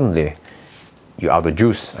then suddenly you're out of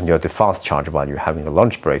juice and you have to fast charge while you're having a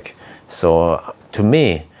lunch break. So to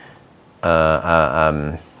me,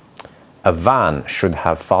 a van should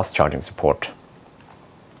have fast charging support.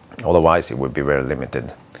 Otherwise, it would be very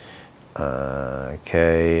limited.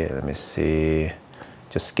 Okay, let me see.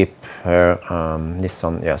 Just skip here.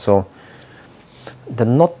 Nissan, yeah. So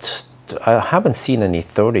I haven't seen any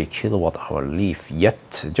 30 kilowatt-hour Leaf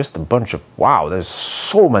yet. Just a bunch of, wow, there's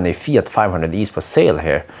so many Fiat 500es for sale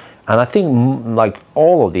here, and I think like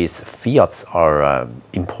all of these Fiats are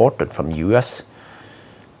imported from US.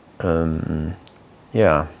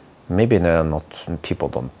 Yeah, maybe they're not. People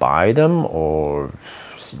don't buy them, or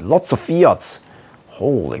lots of Fiats.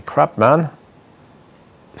 Holy crap, man.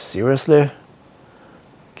 Seriously?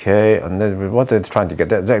 Okay, and then what they're trying to get,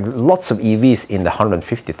 there are lots of EVs in the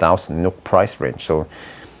 150,000 NOK price range. So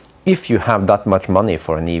if you have that much money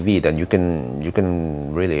for an EV, then you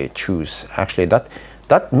can really choose. Actually,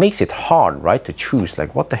 that makes it hard, right, to choose.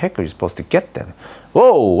 Like, what the heck are you supposed to get then?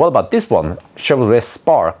 Whoa, what about this one? Chevrolet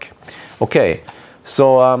Spark. Okay,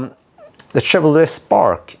 so the Chevrolet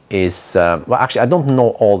Spark is, well, actually, I don't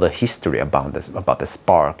know all the history about the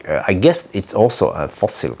Spark. I guess it's also a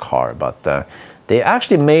fossil car, but they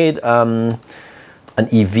actually made an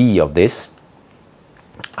EV of this.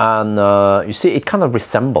 And you see, it kind of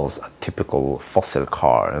resembles a typical fossil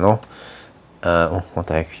car, you know. Oh, what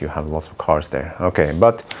the heck, you have lots of cars there. Okay,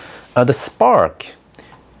 but the Spark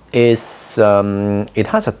is, it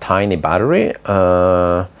has a tiny battery.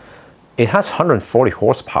 It has 140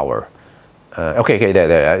 horsepower. Okay,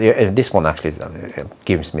 there. This one actually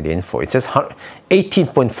gives me the info. It says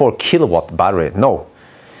 18.4 kilowatt battery. No,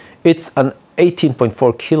 it's an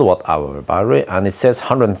 18.4 kilowatt hour battery, and it says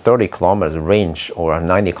 130 kilometers range or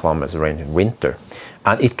 90 kilometers range in winter,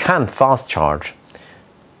 and it can fast charge.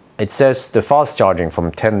 It says the fast charging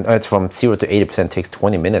from 0 to 80% takes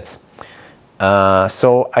 20 minutes.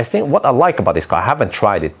 So I think what I like about this car, I haven't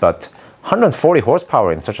tried it, but 140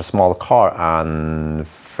 horsepower in such a small car and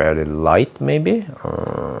fairly light, maybe.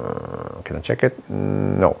 Can I check it?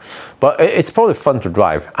 No, but it's probably fun to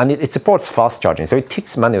drive, and it supports fast charging, so it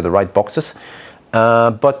ticks many of the right boxes.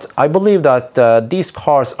 But I believe that these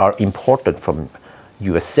cars are imported from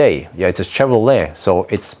USA. Yeah, it's a Chevrolet, so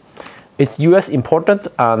it's US imported,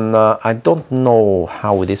 and I don't know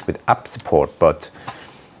how it is with app support, but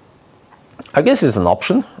I guess it's an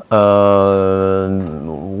option.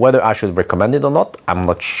 Whether I should recommend it or not, I'm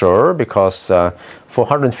not sure, because for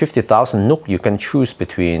 150,000 NOK you can choose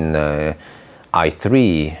between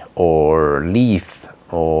i3 or Leaf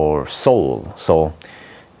or Soul. So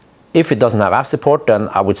if it doesn't have app support, then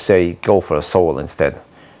I would say go for a Soul instead.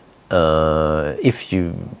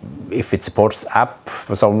 If it supports app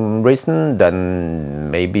for some reason,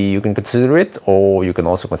 then maybe you can consider it, or you can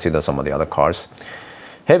also consider some of the other cars.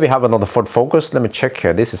 Here we have another Ford Focus. Let me check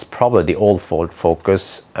here. This is probably the old Ford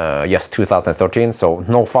Focus. Yes, 2013, so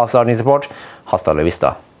no fast charging support. Hasta la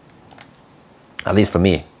vista. At least for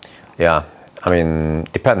me. Yeah, I mean,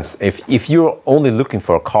 depends. If you're only looking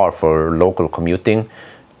for a car for local commuting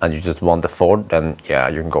and you just want the Ford, then yeah,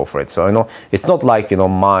 you can go for it. So, you know, it's not like, you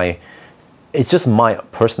know, it's just my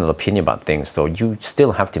personal opinion about things. So you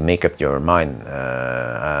still have to make up your mind,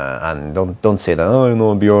 and don't say that, oh, you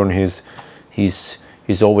know, Bjorn, he's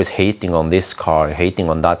he's always hating on this car, hating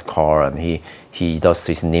on that car, and he does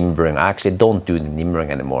this nimbering. I actually don't do the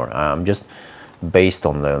nimbering anymore. I'm just based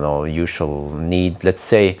on the usual need. Let's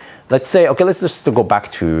say okay, let's just go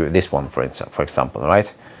back to this one for example,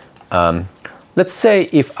 right? Let's say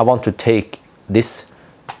if I want to take this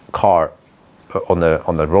car on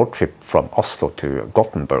a road trip from Oslo to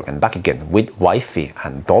Gothenburg and back again with wifey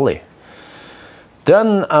and dolly,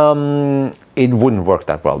 then it wouldn't work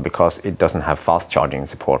that well because it doesn't have fast charging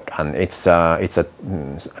support, and it's a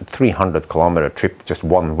 300 kilometer trip just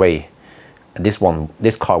one way.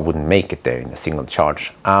 This car wouldn't make it there in a single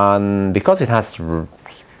charge, and because it has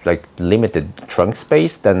like limited trunk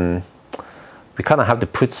space, then we kind of have to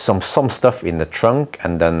put some stuff in the trunk,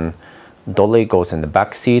 and then dolly goes in the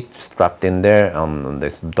back seat strapped in there on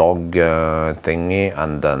this dog thingy,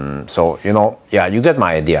 and then so yeah, you get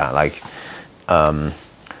my idea. Like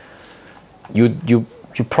you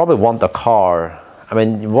probably want a car. I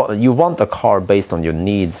mean, you want a car based on your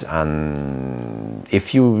needs, and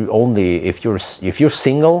if you're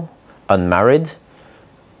single, unmarried.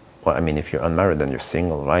 Well, I mean, if you're unmarried, then you're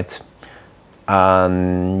single, right?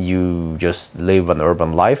 And you just live an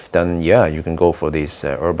urban life, then yeah, you can go for these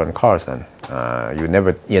urban cars. Then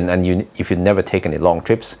if you never take any long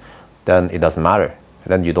trips, then it doesn't matter.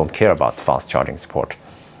 Then you don't care about fast charging support.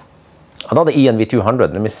 Another ENV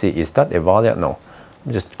 200. Let me see. Is that Evalia? No. Let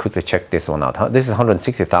me just quickly check this one out. This is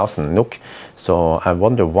 160,000 NOK. So I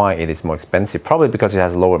wonder why it is more expensive. Probably because it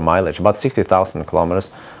has lower mileage, about 60,000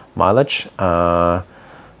 kilometers mileage. A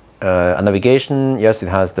navigation, yes, it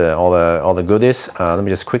has all the goodies. Let me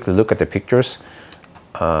just quickly look at the pictures.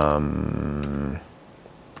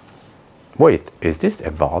 Wait, is this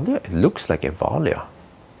Evalia? It looks like Evalia.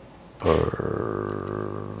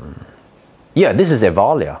 Yeah, this is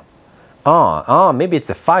Evalia. Maybe it's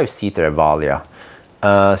a 5-seater Evalia.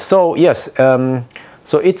 So yes,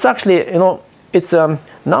 so it's actually, it's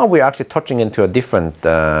now we're actually touching into a different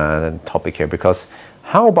topic here, because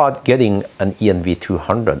how about getting an ENV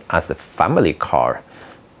 200 as a family car?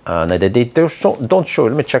 They don't show.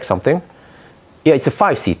 Let me check something. Yeah, it's a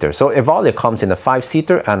 5-seater. So Evalia comes in a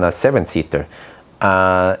 5-seater and a 7-seater.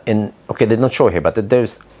 Okay, they don't show here, but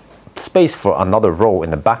there's space for another row in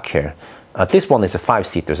the back here. This one is a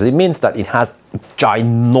 5-seater, so it means that it has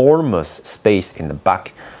ginormous space in the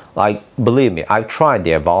back. Like, believe me, I've tried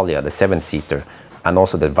the Evalia, the 7-seater, and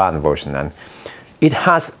also the van version, and it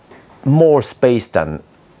has more space than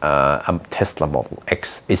a Tesla Model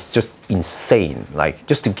X. It's just insane. Like,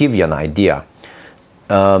 just to give you an idea,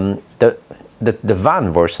 the van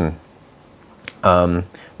version,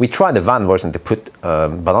 we tried the van version to put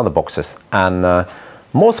banana boxes, and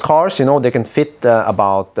most cars, they can fit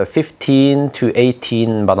about 15 to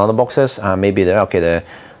 18 banana boxes. Maybe the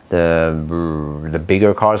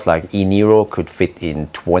bigger cars like e-Niro could fit in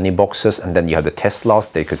 20 boxes, and then you have the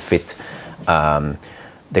Teslas. They could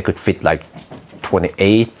fit like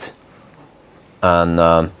 28,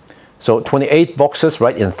 and so 28 boxes,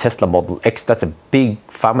 right, in a Tesla Model X. That's a big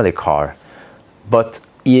family car, but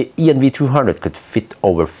ENV 200 could fit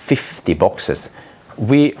over 50 boxes.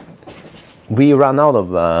 We ran out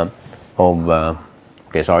of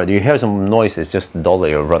okay, sorry, do you hear some noise? It's just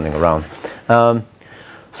Dolly running around.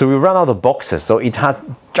 So we ran out of boxes, so it has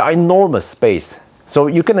ginormous space. So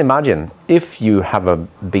you can imagine, if you have a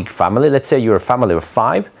big family, let's say you're a family of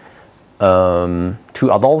 5,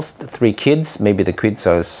 2 adults, 3 kids, maybe the kids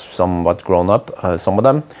are somewhat grown up, some of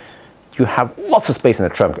them, you have lots of space in the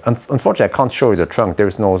trunk. Unfortunately, I can't show you the trunk.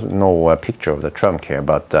 There's no picture of the trunk here,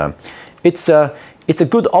 but it's a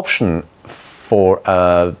good option for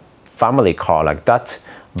a family car like that.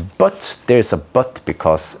 But there's a but,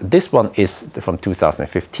 because this one is from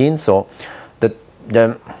 2015, so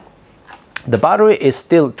the battery is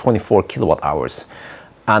still 24 kilowatt hours,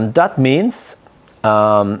 and that means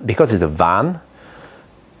because it's a van,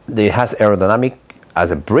 it has aerodynamic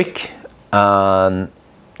as a brick, and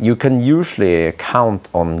you can usually count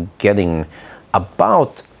on getting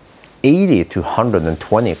about 80 to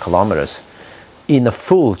 120 kilometers in a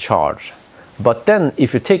full charge. But then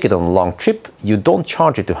if you take it on a long trip, you don't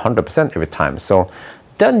charge it to 100% every time. So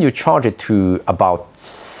then you charge it to about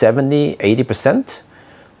 70, 80%,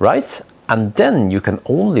 right? And then you can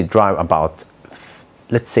only drive about,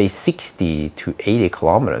 let's say, 60 to 80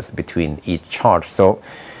 kilometers between each charge. So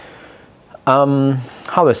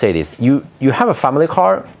how do I say this? You have a family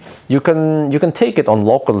car, you can take it on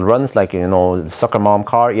local runs, like the soccer mom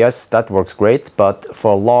car. Yes, that works great. But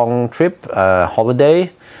for a long trip,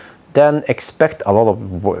 holiday, then expect a lot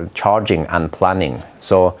of charging and planning.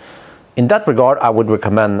 So in that regard, I would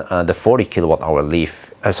recommend the 40 kilowatt hour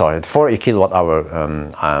Leaf. The 40 kilowatt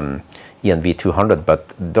hour ENV 200,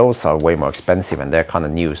 but those are way more expensive and they're kind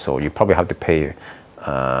of new, so you probably have to pay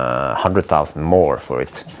 100,000 more for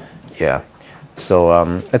it. Yeah.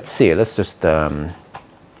 So let's see. Let's just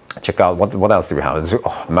check out what else do we have.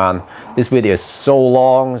 Oh man, this video is so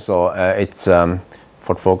long. So it's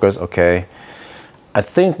Ford Focus. Okay, I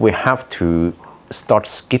think we have to start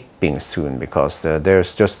skipping soon, because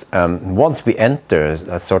there's just once we enter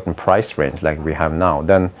a certain price range like we have now,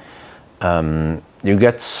 then you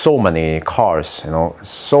get so many cars, you know,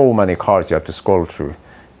 so many cars you have to scroll through.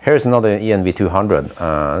 Here's another ENV 200.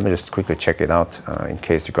 Let me just quickly check it out in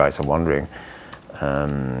case you guys are wondering.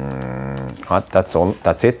 That's all.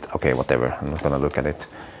 That's it. Okay, whatever. I'm not gonna look at it.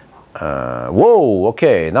 Whoa.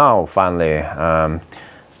 Okay, now finally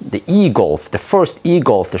the e-Golf, the first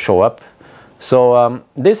e-Golf to show up. So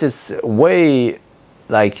this is way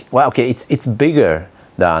like, well, okay, it's bigger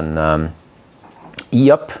than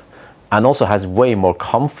e-Up, and also has way more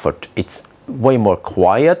comfort. It's way more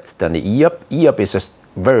quiet than the e-Up. E-Up is just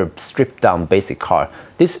very stripped down basic car.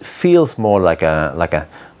 This feels more like a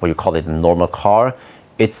what you call it, a normal car.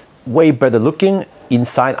 It's way better looking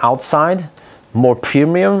inside, outside, more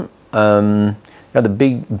premium. You have the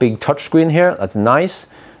big touchscreen here. That's nice.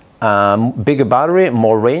 Bigger battery,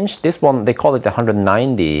 more range. This one, they call it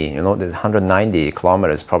 190. You know, the 190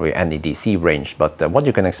 kilometers probably NEDC range, but what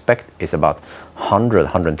you can expect is about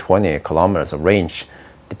 120 kilometers of range,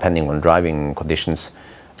 depending on driving conditions.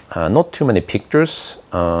 Not too many pictures,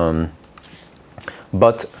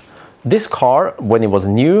 but this car, when it was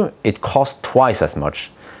new, it cost twice as much.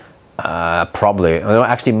 Probably,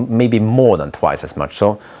 actually, maybe more than twice as much.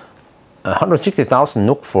 So 160,000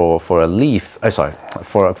 NOK for a Leaf, sorry,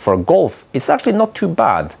 for a Golf, it's actually not too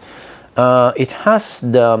bad. It has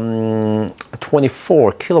the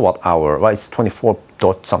 24 kilowatt hour, well, it's 24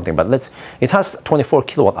 dot something, but it has 24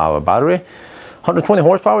 kilowatt hour battery. 120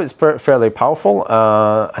 horsepower is fairly powerful.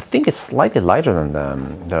 I think it's slightly lighter than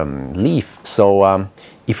the Leaf. So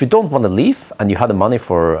if you don't want a Leaf and you have the money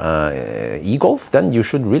for e-Golf, then you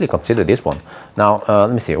should really consider this one. Now,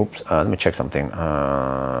 let me see. Oops. Let me check something.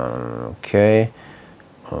 Okay.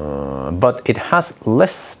 But it has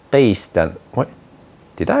less space than... What?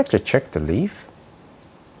 Did I actually check the Leaf?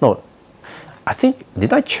 No. I think,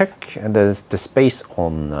 did I check the space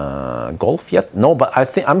on Golf yet? No, but I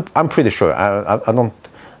think I'm pretty sure. I don't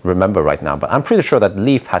remember right now, but I'm pretty sure that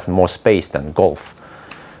Leaf has more space than Golf,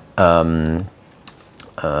 the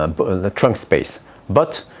trunk space.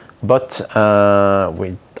 But I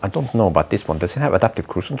don't know about this one. Does it have adaptive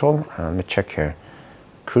cruise control? Let me check here.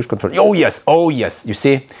 Cruise control. Oh yes. You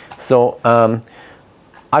see, so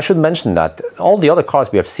I should mention that all the other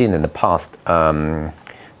cars we have seen in the past,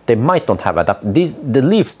 they might not have the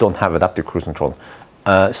Leafs don't have adaptive cruise control.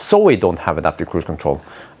 Zoe don't have adaptive cruise control,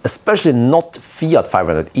 especially not Fiat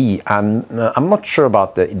 500e, and I'm not sure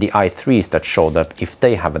about the i3s that showed up, if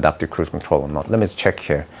they have adaptive cruise control or not. Let me check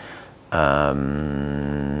here.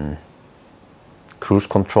 Cruise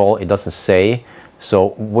control, it doesn't say.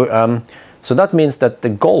 So so that means that the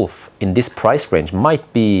Golf in this price range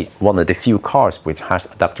might be one of the few cars which has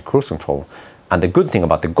adaptive cruise control. And the good thing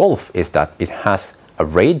about the Golf is that it has a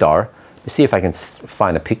radar. Let's see if I can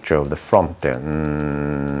find a picture of the front there.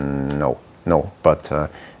 No, but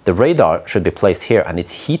the radar should be placed here, and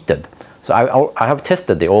it's heated. So I have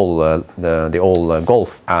tested the old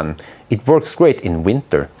Golf, and it works great in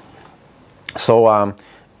winter. So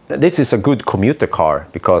this is a good commuter car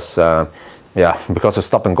because because of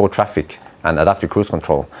stop and go traffic and adaptive cruise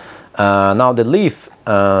control. Now the Leaf,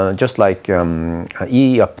 just like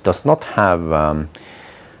e-Up, does not have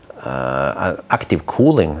active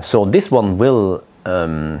cooling. So this one will,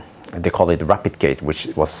 they call it rapid gate, which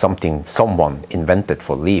was something someone invented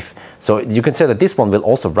for Leaf. So you can say that this one will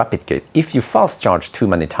also rapid gate. If you fast charge too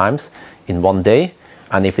many times in one day,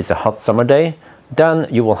 and if it's a hot summer day, then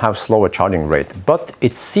you will have slower charging rate. But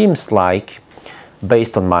it seems like,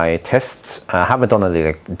 based on my tests, I haven't done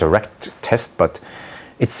a direct test, but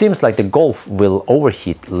it seems like the Golf will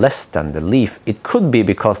overheat less than the Leaf. It could be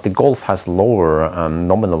because the Golf has lower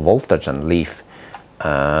nominal voltage than Leaf,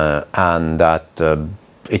 and that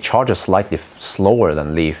it charges slightly slower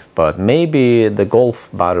than Leaf. But maybe the Golf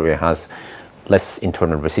battery has less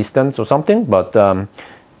internal resistance or something. But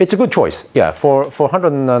it's a good choice. Yeah, for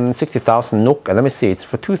 160,000 NOK, and let me see, it's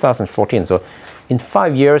for 2014. So in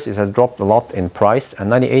 5 years, it has dropped a lot in price, and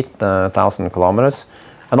 98,000 kilometers.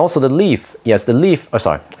 And also the Leaf, yes, the Leaf, oh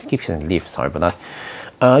sorry, I keep saying Leaf, sorry about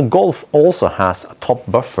that. Golf also has a top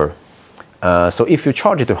buffer. So if you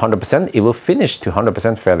charge it to 100%, it will finish to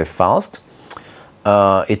 100% fairly fast.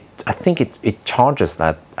 I think it charges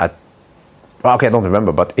at, okay, I don't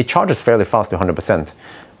remember, but it charges fairly fast to 100%.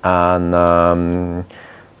 And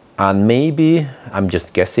maybe I'm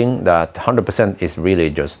just guessing that 100% is really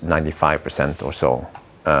just 95% or so.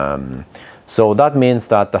 So that means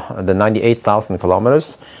that the 98,000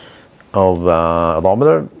 kilometers of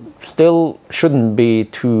odometer still shouldn't be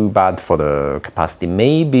too bad for the capacity.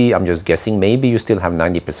 Maybe, I'm just guessing, maybe you still have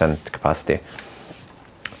 90% capacity.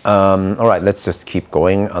 All right, let's just keep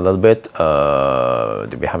going a little bit.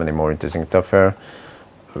 Do we have any more interesting stuff here?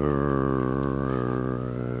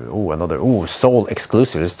 Another Soul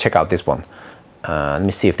exclusive. Let's check out this one. Let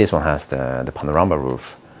me see if this one has the panorama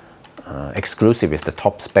roof. Exclusive is the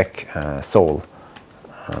top spec Soul.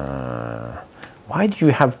 Why do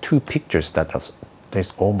you have two pictures that are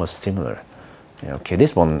almost similar? Yeah, okay,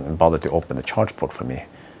 this one bothered to open the charge port for me.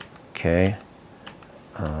 Okay.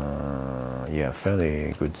 Yeah,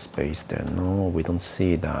 fairly good space there. No, we don't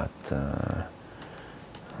see that.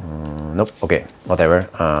 Nope. Okay, whatever.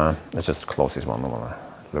 Let's just close this one. I wanna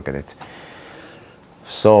look at it.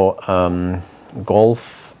 So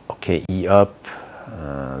Golf. Okay, E up.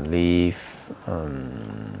 Leaf.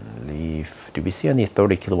 Leaf. Do we see any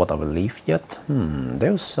 30 kilowatt hour Leaf yet?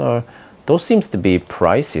 Those seems to be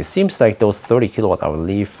pricey. Seems like those 30 kilowatt hour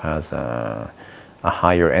Leaf has a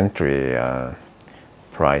higher entry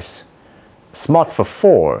price. Smart for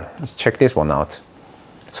 4. Let's check this one out.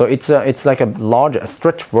 So it's like a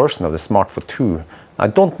stretch version of the Smart for 2. I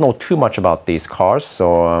don't know too much about these cars,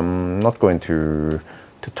 so I'm not going to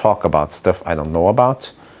talk about stuff I don't know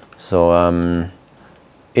about. So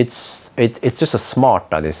it's just a Smart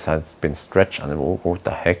that has been stretched, and what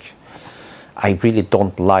the heck. I really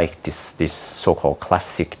don't like this so-called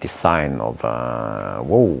classic design of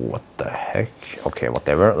whoa, what the heck. Okay,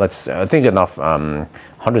 whatever. Let's I think enough.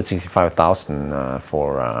 165,000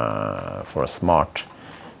 for a Smart.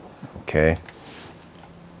 Okay.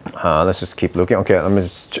 Let's just keep looking. Okay, I'm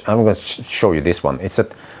going to show you this one. It's a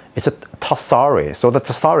Tassari. So the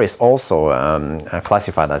Tassari is also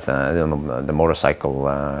classified as the motorcycle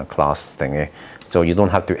class thingy. So you don't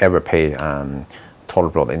have to ever pay toll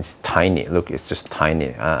road. It's tiny. Look, it's just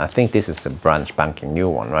tiny. I think this is a brand spanking new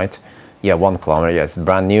one, right? Yeah, 1 kilometer. Yeah, it's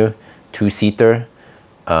brand new, 2-seater.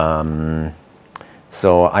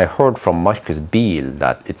 So I heard from Marcus Beal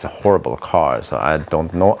that it's a horrible car. So I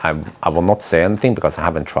don't know. I will not say anything because I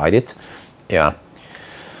haven't tried it. Yeah.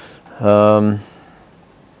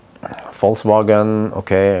 Volkswagen.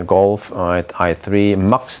 Okay, Golf. All right, i3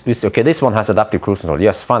 Max. Okay, this one has adaptive cruise control.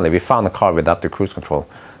 Yes, finally we found a car with adaptive cruise control.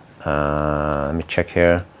 Let me check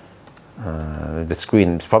here. The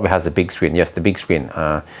screen probably has a big screen. Yes, the big screen.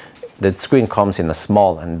 The screen comes in a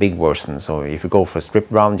small and big version. So if you go for a strip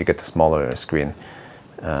round, you get the smaller screen.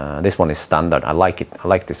 This one is standard. I like it. I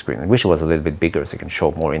like this screen. I wish it was a little bit bigger so you can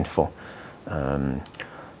show more info.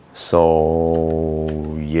 So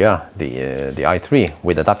yeah, the i3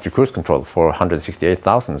 with adaptive cruise control for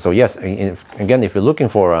 168,000. So yes, again, if you're looking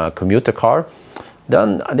for a commuter car,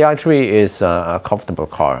 then the i3 is a comfortable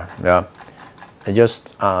car. Yeah,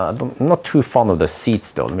 I'm not too fond of the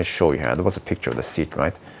seats though. Let me show you here. There was a picture of the seat,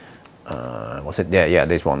 right? Was it? Yeah,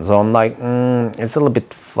 this one. So I'm like, it's a little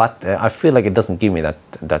bit flat. I feel like it doesn't give me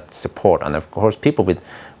that support. And of course, people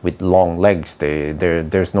with long legs,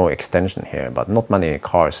 there's no extension here. But not many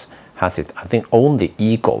cars has it. I think only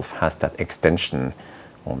e-Golf has that extension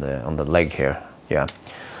on the leg here. Yeah.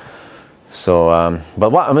 So,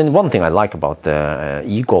 but one thing I like about the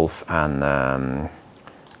e-Golf and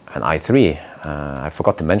i3, I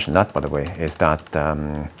forgot to mention that, by the way, is that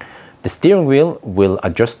the steering wheel will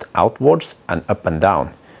adjust outwards and up and down.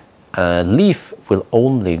 Leaf will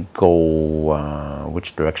only go,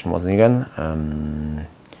 which direction was it again?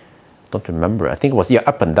 Don't remember. I think it was, yeah,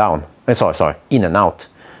 up and down. Sorry, in and out.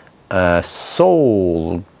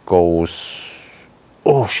 Soul goes,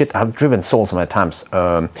 oh shit, I've driven Soul so many times.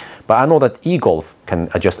 But I know that e-Golf can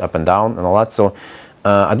adjust up and down and all that. So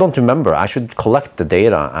I don't remember. I should collect the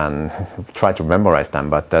data and try to memorize them.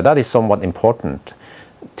 But that is somewhat important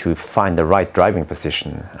to find the right driving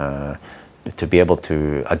position, to be able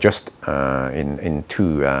to adjust in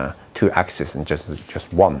two axes and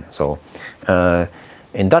just one. So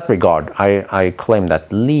in that regard, I claim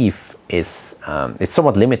that Leaf is it's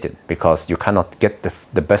somewhat limited because you cannot get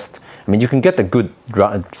the best. I mean, you can get a good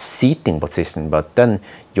seating position, but then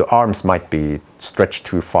your arms might be stretched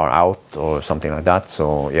too far out or something like that.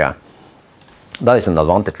 So yeah, that is an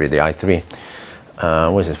advantage with the i3.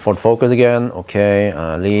 What is it? Ford Focus again. Okay,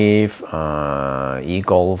 Leaf,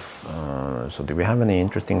 e-Golf. So do we have any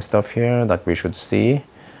interesting stuff here that we should see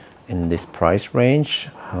in this price range?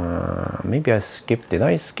 Maybe I skipped. Did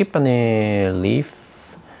I skip any Leaf?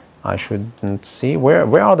 I shouldn't see.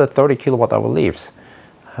 Where are the 30 kilowatt hour Leafs?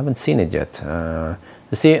 I haven't seen it yet.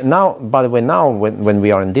 You see, now, by the way, now when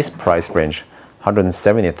we are in this price range,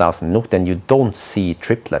 170,000 NOK, then you don't see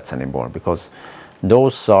triplets anymore, because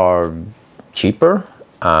those are cheaper,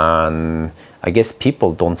 and I guess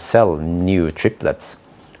people don't sell new triplets.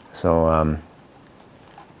 So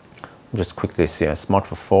just quickly see a Smart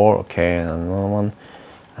for 4, okay, another one.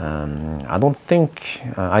 I don't think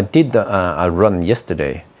I did a run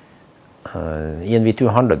yesterday. ENV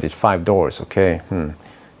 200 with 5 doors. Okay,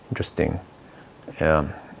 interesting. Yeah.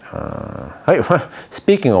 Hey,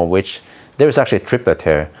 speaking of which, there's actually a triplet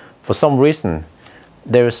here. For some reason,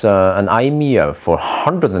 there's an IMEA for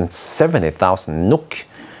 170,000 NOK.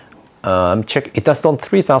 Check. It has done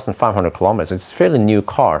 3,500 kilometers. It's a fairly new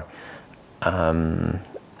car.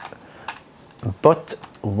 But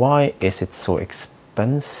why is it so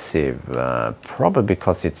expensive? Probably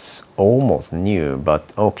because it's almost new, but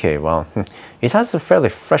okay, well, it has a fairly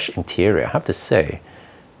fresh interior, I have to say.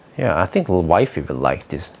 Yeah, I think little wifey will like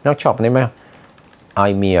this. Now, chop name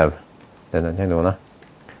I me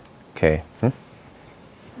okay.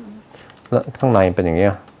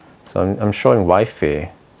 So I'm showing wifey.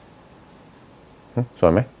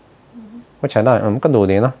 Sorry,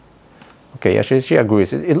 okay, yeah, she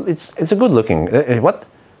agrees. It's a good looking. What?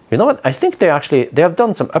 You know what? I think they have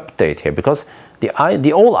done some update here, because the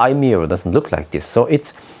old iMirror doesn't look like this. So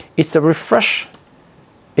it's a refresh.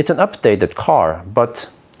 It's an updated car, but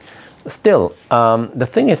still, the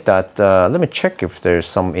thing is that let me check if there's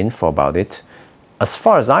some info about it. As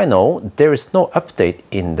far as I know, there is no update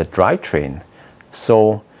in the drivetrain.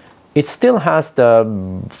 So it still has the,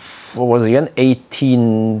 what was it again,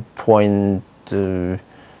 18 point.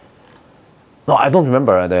 No, I don't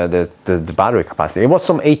remember the battery capacity. It was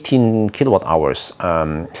some 18 kilowatt hours.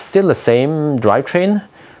 Still the same drivetrain.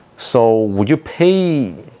 So would you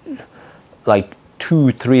pay like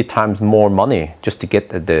 2-3 times more money just to get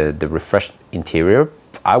the refreshed interior?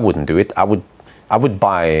 I wouldn't do it. I would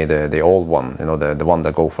buy the old one. You know, the one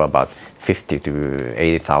that go for about 50 to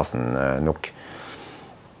 80,000 NOK.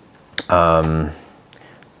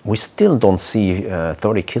 We still don't see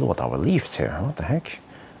 30 kilowatt hour Leafs here. What the heck?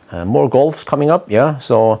 More Golfs coming up, yeah.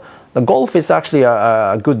 So the Golf is actually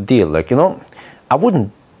a good deal. Like, you know, I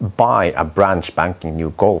wouldn't buy a brand spanking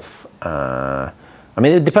new Golf. I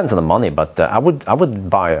mean, it depends on the money, but I would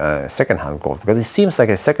buy a second-hand Golf, because it seems like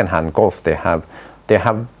a second-hand Golf they have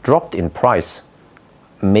dropped in price,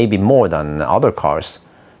 maybe more than other cars,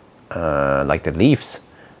 like the Leafs.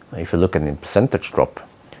 If you look at the percentage drop,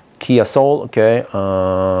 Kia Soul, okay.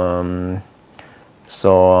 So,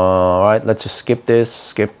 all right, let's just skip this.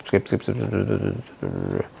 Skip.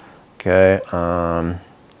 Okay.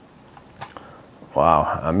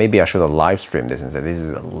 Wow. Maybe I should have live streamed this instead. This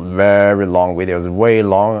is a very long video. It's way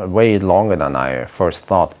longer than I first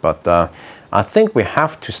thought. But I think we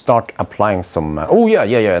have to start applying some. Oh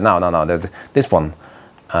yeah. No. This one.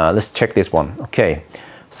 Let's check this one. Okay.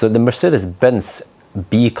 So the Mercedes-Benz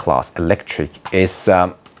B-Class electric is.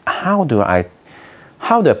 How do I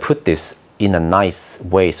put this in a nice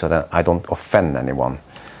way so that I don't offend anyone?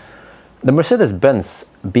 The Mercedes-Benz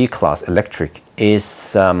B-Class electric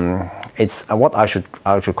is it's what I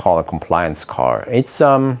should call a compliance car. It's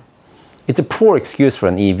a poor excuse for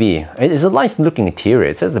an EV. It is a nice looking interior.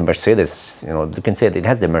 It says the Mercedes, you know, you can say it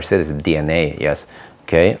has the Mercedes DNA. Yes,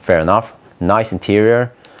 okay, fair enough. Nice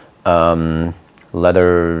interior, leather,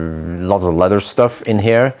 lots of leather stuff in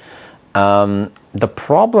here. The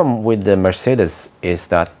problem with the Mercedes is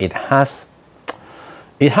that it has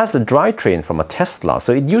the drivetrain from a Tesla,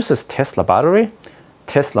 so it uses Tesla battery,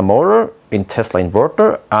 Tesla motor, in Tesla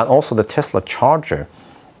inverter, and also the Tesla charger.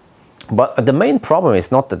 But the main problem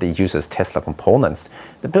is not that it uses Tesla components.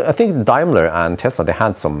 I think Daimler and Tesla, they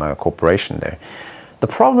had some cooperation there. The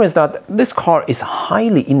problem is that this car is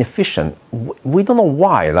highly inefficient. We don't know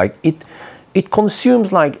why. Like it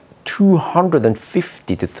consumes like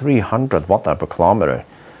 250 to 300 watt-hour per kilometer.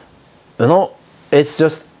 You know, it's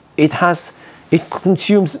just, it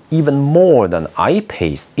consumes even more than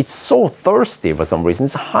I-Pace. It's so thirsty for some reason.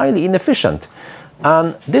 It's highly inefficient.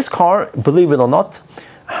 And this car, believe it or not,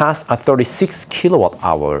 has a 36 kilowatt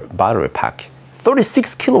hour battery pack.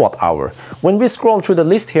 36 kilowatt hour. When we scroll through the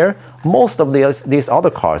list here, most of these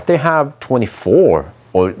other cars, they have 24,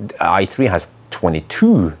 or i3 has 22,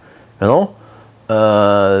 you know.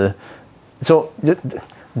 So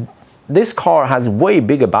this car has way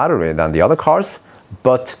bigger battery than the other cars,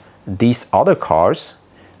 but these other cars,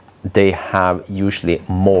 they have usually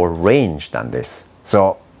more range than this.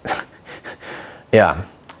 So yeah,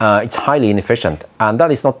 it's highly inefficient, and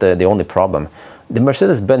that is not the only problem. The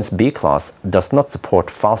Mercedes-Benz B-Class does not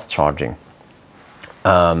support fast charging.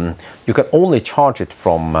 You can only charge it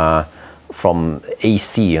from from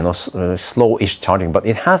AC, you know, slow-ish charging, but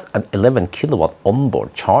it has an 11 kilowatt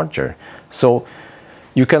onboard charger. So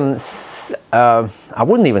you can, I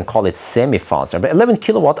wouldn't even call it semi-fast, but 11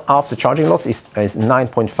 kilowatt after charging loss is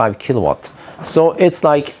 9.5 kilowatt. So it's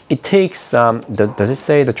like, it takes, does it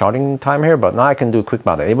say the charging time here? But now I can do a quick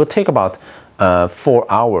math. It will take about 4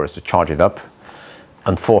 hours to charge it up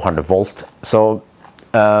on 400 volt. So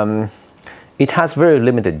it has very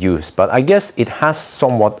limited use, but I guess it has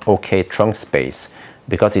somewhat okay trunk space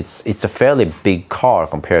because it's a fairly big car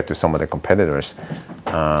compared to some of the competitors,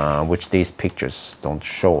 which these pictures don't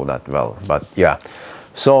show that well. But yeah,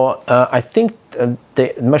 so I think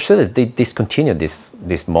Mercedes, they discontinued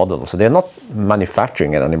this model, so they're not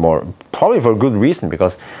manufacturing it anymore. Probably for a good reason,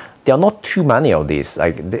 because there are not too many of these.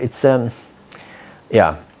 Like it's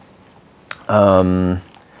yeah.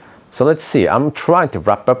 So let's see. I'm trying to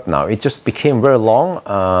wrap up now. It just became very long.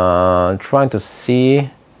 Trying to see.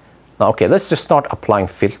 Okay, let's just start applying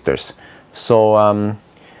filters. So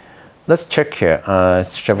let's check here.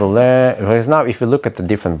 Chevrolet. Because now, if you look at the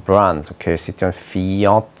different brands, okay, Citroen,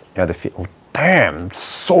 Fiat. Yeah, oh, damn,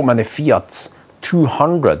 so many Fiats.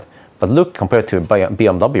 200. But look, compared to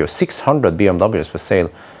BMW, 600 BMWs for sale.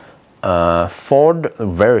 Ford,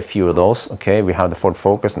 very few of those. Okay, we have the Ford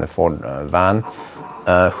Focus and the Ford van.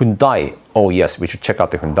 Hyundai, oh yes, we should check out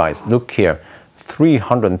the Hyundais. Look here,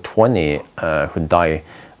 320 Hyundai.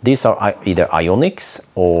 These are either Ioniqs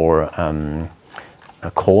or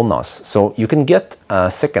Konas. So you can get a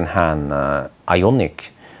second-hand Ioniq.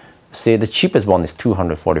 See, the cheapest one is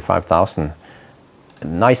 245,000.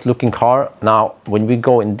 Nice looking car. Now, when we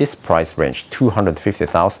go in this price range,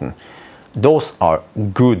 250,000, those are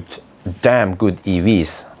good, damn good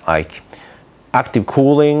EVs. Like active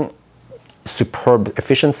cooling, superb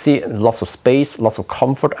efficiency, lots of space, lots of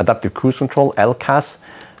comfort, adaptive cruise control, LCAS,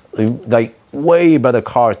 like way better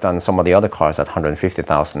cars than some of the other cars at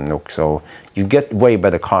 150,000 NOK. So you get way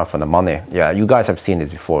better car for the money. Yeah, you guys have seen this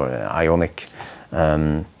before, Ioniq.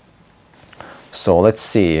 So let's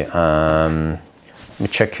see. Let me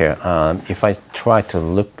check here. If I try to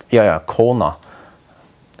look, yeah, Kona.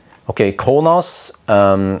 Okay, Konas.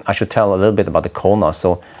 I should tell a little bit about the Kona.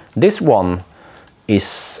 So this one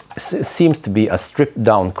seems to be a stripped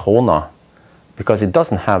down Kona because it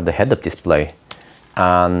doesn't have the head-up display,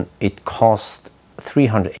 and it costs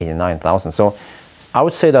 389,000. So I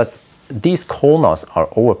would say that these Konas are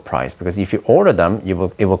overpriced, because if you order them,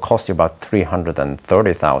 it will cost you about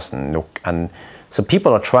 330,000 NOK, and so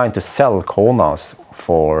people are trying to sell Konas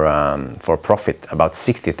for profit, about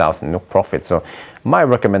 60,000 NOK profit. So my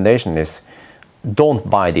recommendation is, don't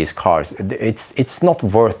buy these cars. It's not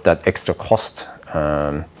worth that extra cost.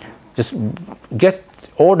 Just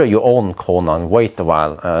order your own Kona and wait a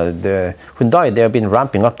while. The Hyundai, they have been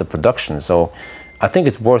ramping up the production, so I think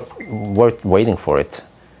it's worth waiting for it.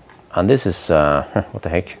 And this is what the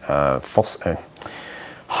heck,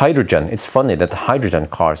 hydrogen. It's funny that the hydrogen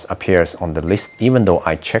cars appears on the list, even though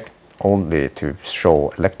I checked only to show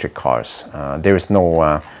electric cars. There's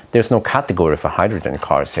no category for hydrogen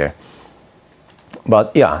cars here.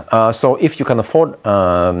 But yeah, so if you can afford,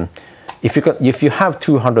 if you have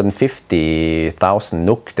 250,000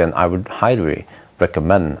 NOK, then I would highly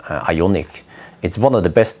recommend Ioniq. It's one of the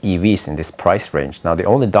best EVs in this price range. Now the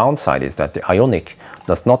only downside is that the Ioniq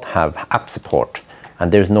does not have app support,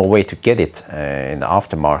 and there's no way to get it in the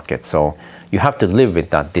aftermarket. So you have to live with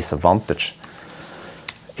that disadvantage.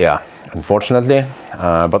 Yeah, unfortunately.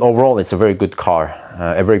 But overall, it's a very good car,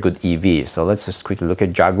 a very good EV. So let's just quickly look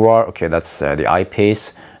at Jaguar. Okay, that's the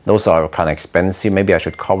I-Pace. Those are kind of expensive. Maybe I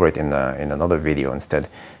should cover it in another video instead.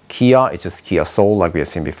 Kia, it's just Kia Soul like we have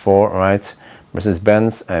seen before, right?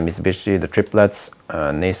 Mercedes-Benz, Mitsubishi, the triplets,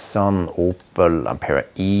 Nissan, Opel, Ampera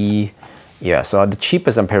E. Yeah, so the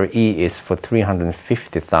cheapest Ampera E is for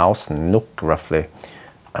 350,000 NOK roughly.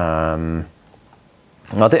 Now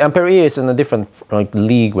the Ampere E is in a different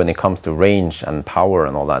league when it comes to range and power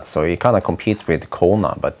and all that, so it kind of competes with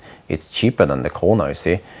Kona, but it's cheaper than the Kona, you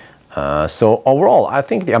see. So overall, I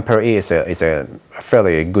think the Ampere E is a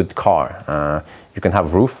fairly good car. You can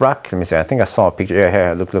have roof rack. Let me see. I think I saw a picture. Yeah,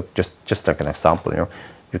 here. Look, just like an example. You know,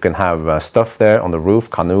 you can have stuff there on the roof,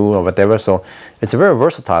 canoe or whatever. So it's a very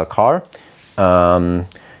versatile car.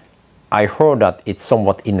 I heard that it's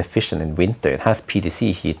somewhat inefficient in winter. It has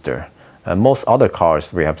PTC heater. Most other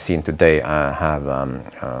cars we have seen today have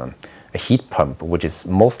a heat pump, which is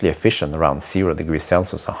mostly efficient around 0 degrees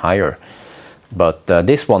Celsius or higher. But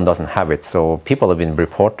this one doesn't have it, so people have been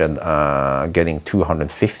reported getting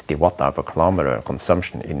 250 watt-hour per kilometer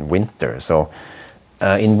consumption in winter. So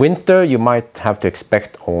In winter, you might have to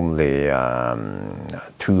expect only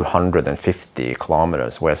 250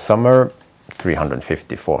 kilometers, where summer,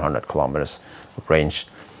 350, 400 kilometers range.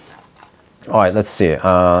 All right, let's see.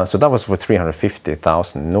 So that was for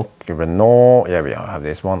 350,000 NOK. Renault, yeah, we have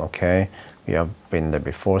this one, okay. We have been there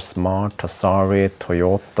before. Smart, Tasari,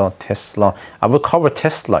 Toyota, Tesla. I will cover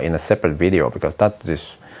Tesla in a separate video because this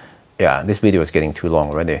video is getting too long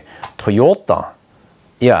already. Toyota,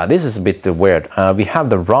 yeah, this is a bit weird. We have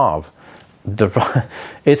the RAV.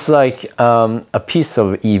 It's like a piece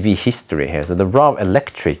of EV history here. So the RAV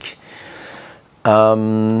electric.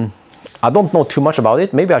 I don't know too much about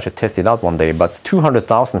it. Maybe I should test it out one day. But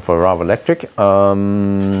 200,000 for RAV electric. It's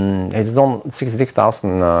on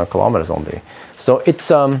 66,000 kilometers only. So I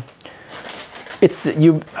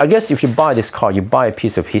guess if you buy this car, you buy a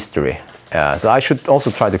piece of history. So I should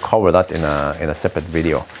also try to cover that in a separate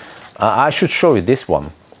video. I should show you this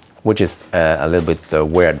one, which is a little bit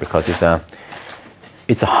weird because it's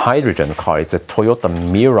a hydrogen car. It's a Toyota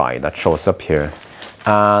Mirai that shows up here,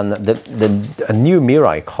 and a new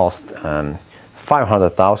Mirai cost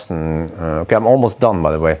 500,000. Okay, I'm almost done,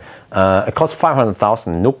 by the way. It costs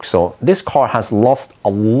 500,000 NOK. So this car has lost a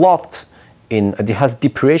lot. It has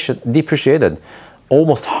depreciated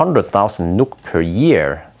almost 100,000 NOK per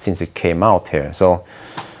year since it came out here. So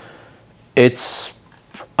it's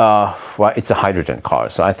well, it's a hydrogen car,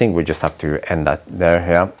 so I think we just have to end that there.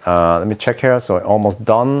 Yeah. Let me check here. So almost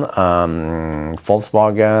done.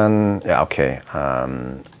 Volkswagen. Yeah. Okay.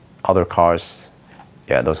 Other cars.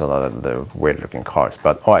 Yeah, those are the weird-looking cars.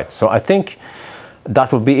 But all right. So I think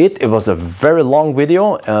that will be it. It was a very long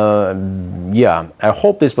video. Yeah. I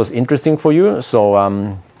hope this was interesting for you. So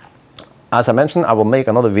as I mentioned, I will make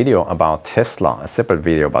another video about Tesla, a separate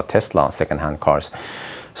video about Tesla second-hand cars.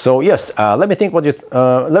 So yes, let me think what you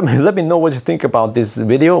let me know what you think about this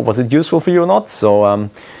video. Was it useful for you or not? So I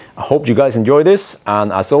hope you guys enjoy this,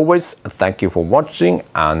 and as always, thank you for watching,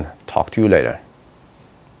 and talk to you later.